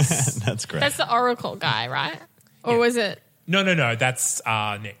close. That's great. That's the Oracle guy, right? Or was it? No, that's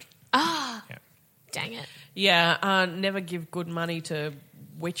Nick. Dang it. Yeah, never give good money to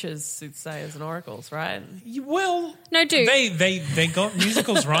witches, soothsayers, and oracles, right? Well, No, do. they got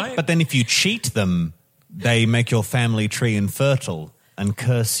musicals right. But then if you cheat them, they make your family tree infertile and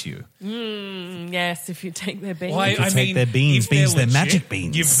curse you. Yes, if you take their beans. Well, If you take their beans, if they're they're legit, magic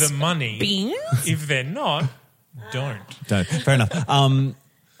beans. Give them money. Beans? If they're not, don't. Don't. Fair enough.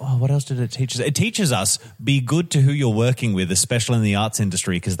 What else did it teach us? It teaches us be good to who you're working with, especially in the arts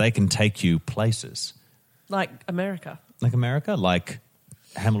industry, because they can take you places. Like America. Like America, like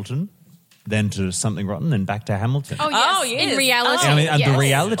Hamilton, then to Something Rotten, then back to Hamilton. Oh, yes. Oh, yes. In reality. I mean, and yes. the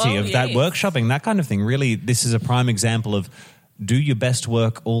reality Oh, of that yes. workshopping, that kind of thing, really, this is a prime example of do your best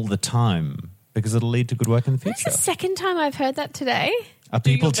work all the time because it'll lead to good work in the That's future. the second time I've heard that today. Are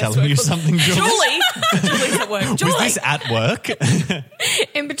people your best telling you work. something, Julie? Julie's at work. Julie. Was this at work?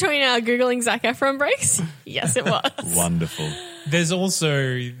 In between our Googling Zac Efron breaks? Yes, it was. Wonderful. There's also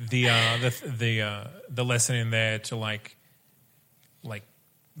the lesson in there to like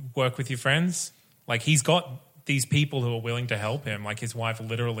work with your friends. Like he's got these people who are willing to help him. Like his wife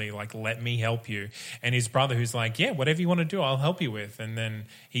literally like, let me help you. And his brother who's like, yeah, whatever you want to do, I'll help you with. And then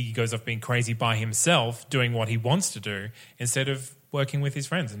he goes off being crazy by himself, doing what he wants to do instead of working with his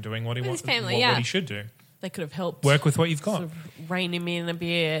friends and doing what he wants, his family, what yeah. he should do. They could have helped. Work with what you've got. Sort of rein him in a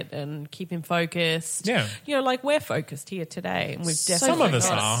bit and keep him focused. Yeah. You know, like we're focused here today and we've Some definitely of us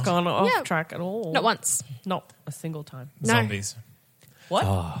not are. gone off Yeah. track at all. Not once. Not a single time. No. Zombies. What?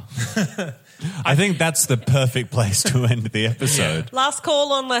 I think that's the perfect place to end the episode. Last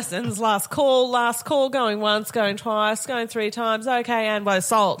call on lessons. Last call. Going once, going twice, going 3 times. Okay, and by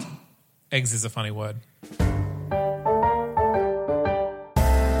salt. Eggs is a funny word.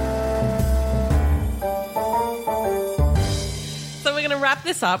 So we're going to wrap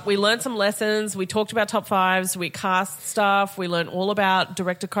this up. We learned some lessons. We talked about top 5s. We cast stuff. We learned all about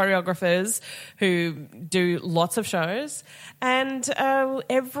director choreographers who do lots of shows and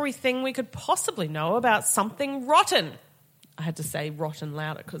everything we could possibly know about Something Rotten. I had to say rotten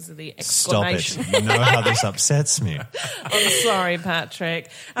louder because of the Stop exclamation. it. You know how this upsets me. I'm sorry, Patrick.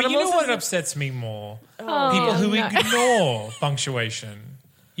 But I'm you know also- what upsets me more? People who no. ignore punctuation.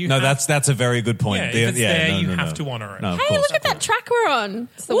 You No, have- that's a very good point. Yeah, if it's there, you have to honour it. No, of Hey, course. look at that track we're on.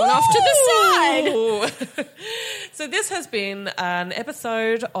 It's the one off to the side. Ooh. So this has been an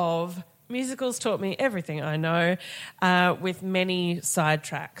episode of Musicals Taught Me Everything I Know with many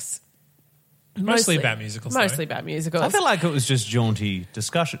sidetracks. Mostly about musicals, though. Mostly about musicals. I feel like it was just jaunty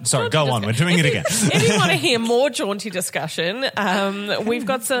discussion. Sorry, go on. We're doing it again. If you want to hear more jaunty discussion, we've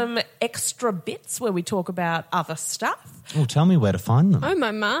got some extra bits where we talk about other stuff Oh, tell me where to find them. Oh, my.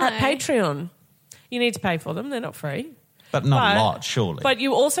 at Patreon. You need to pay for them. They're not free. But not a lot, surely. But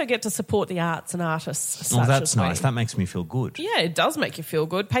you also get to support the arts and artists. Well, that's nice. That makes me feel good. Yeah, it does make you feel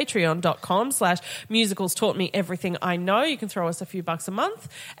good. Patreon.com/musicals taught me everything I know. You can throw us a few bucks a month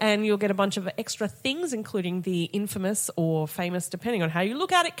and you'll get a bunch of extra things, including the infamous or famous, depending on how you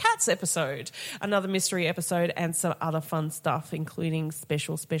look at it, Cats episode, another mystery episode, and some other fun stuff, including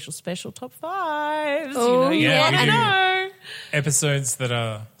special top fives. Oh, I know. Episodes that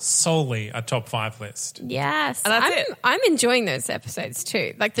are solely a top 5 list. Yes. And that's it. I'm enjoying those episodes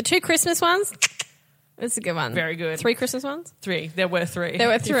too. Like the 2 Christmas ones. That's a good one. Very good. 3 Christmas ones? 3. There were 3. There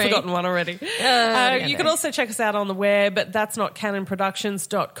were 3. You've forgotten one already. You can also check us out on the web at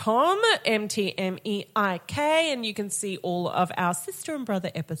that'snotcanonproductions.com, MTMEIK, and you can see all of our sister and brother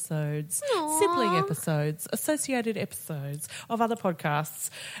episodes, sibling episodes, associated episodes of other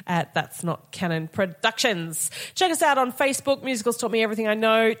podcasts at That's Not Canon Productions. Check us out on Facebook, Musicals Taught Me Everything I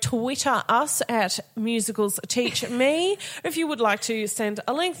Know. Twitter us at Musicals Teach Me. If you would like to send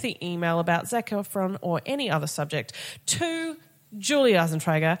a lengthy email about Zac Efron or any other subject to Julie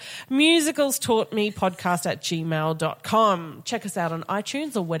Eisentrager, musicalstaught.me@gmail.com. Check us out on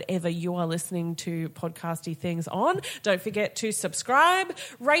iTunes or whatever you are listening to podcasty things on. Don't forget to subscribe,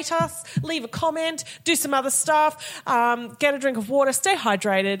 rate us, leave a comment, do some other stuff, get a drink of water, stay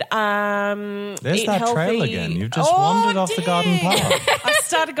hydrated. There's eat that healthy. trail again. You've just wandered off the garden path. I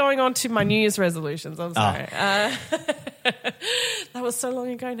started going on to my New Year's resolutions. I'm sorry. That was so long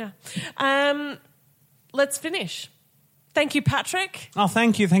ago now. Let's finish. Thank you, Patrick. Oh,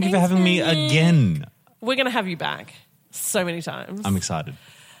 thank you. Thank you for having me again. We're going to have you back so many times. I'm excited.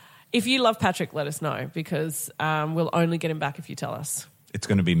 If you love Patrick, let us know, because we'll only get him back if you tell us. It's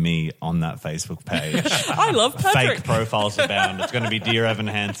going to be me on that Facebook page. I love Patrick. Fake profiles abound. It's going to be Dear Evan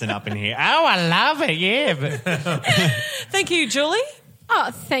Hansen up in here. Oh, I love it. Yeah. Thank you, Julie.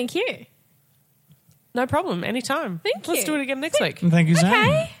 Oh, thank you. No problem. Anytime. Thank Let's you. do it again next week. And thank you, Zane.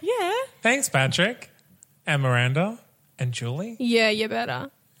 Okay. Yeah. Thanks, Patrick and Miranda and Julie. Yeah, you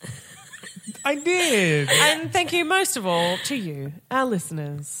better. I did. And thank you most of all to you, our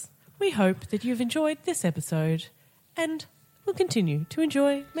listeners. We hope that you've enjoyed this episode and will continue to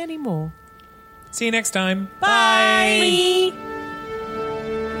enjoy many more. See you next time. Bye.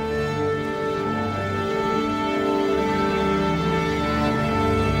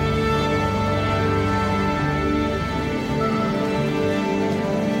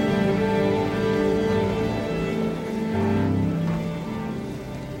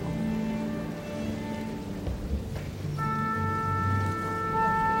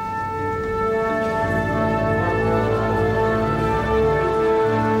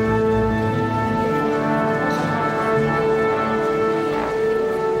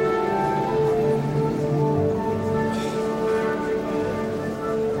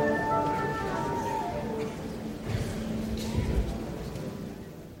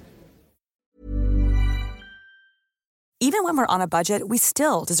 Even when we're on a budget, we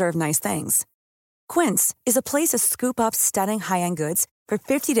still deserve nice things. Quince is a place to scoop up stunning high-end goods for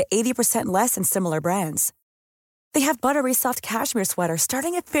 50 to 80% less than similar brands. They have buttery soft cashmere sweaters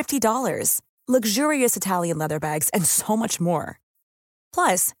starting at $50, luxurious Italian leather bags, and so much more.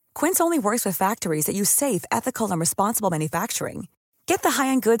 Plus, Quince only works with factories that use safe, ethical, and responsible manufacturing. Get the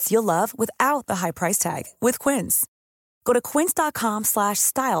high-end goods you'll love without the high price tag with Quince. Go to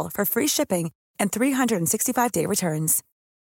quince.com/style for free shipping and 365-day returns.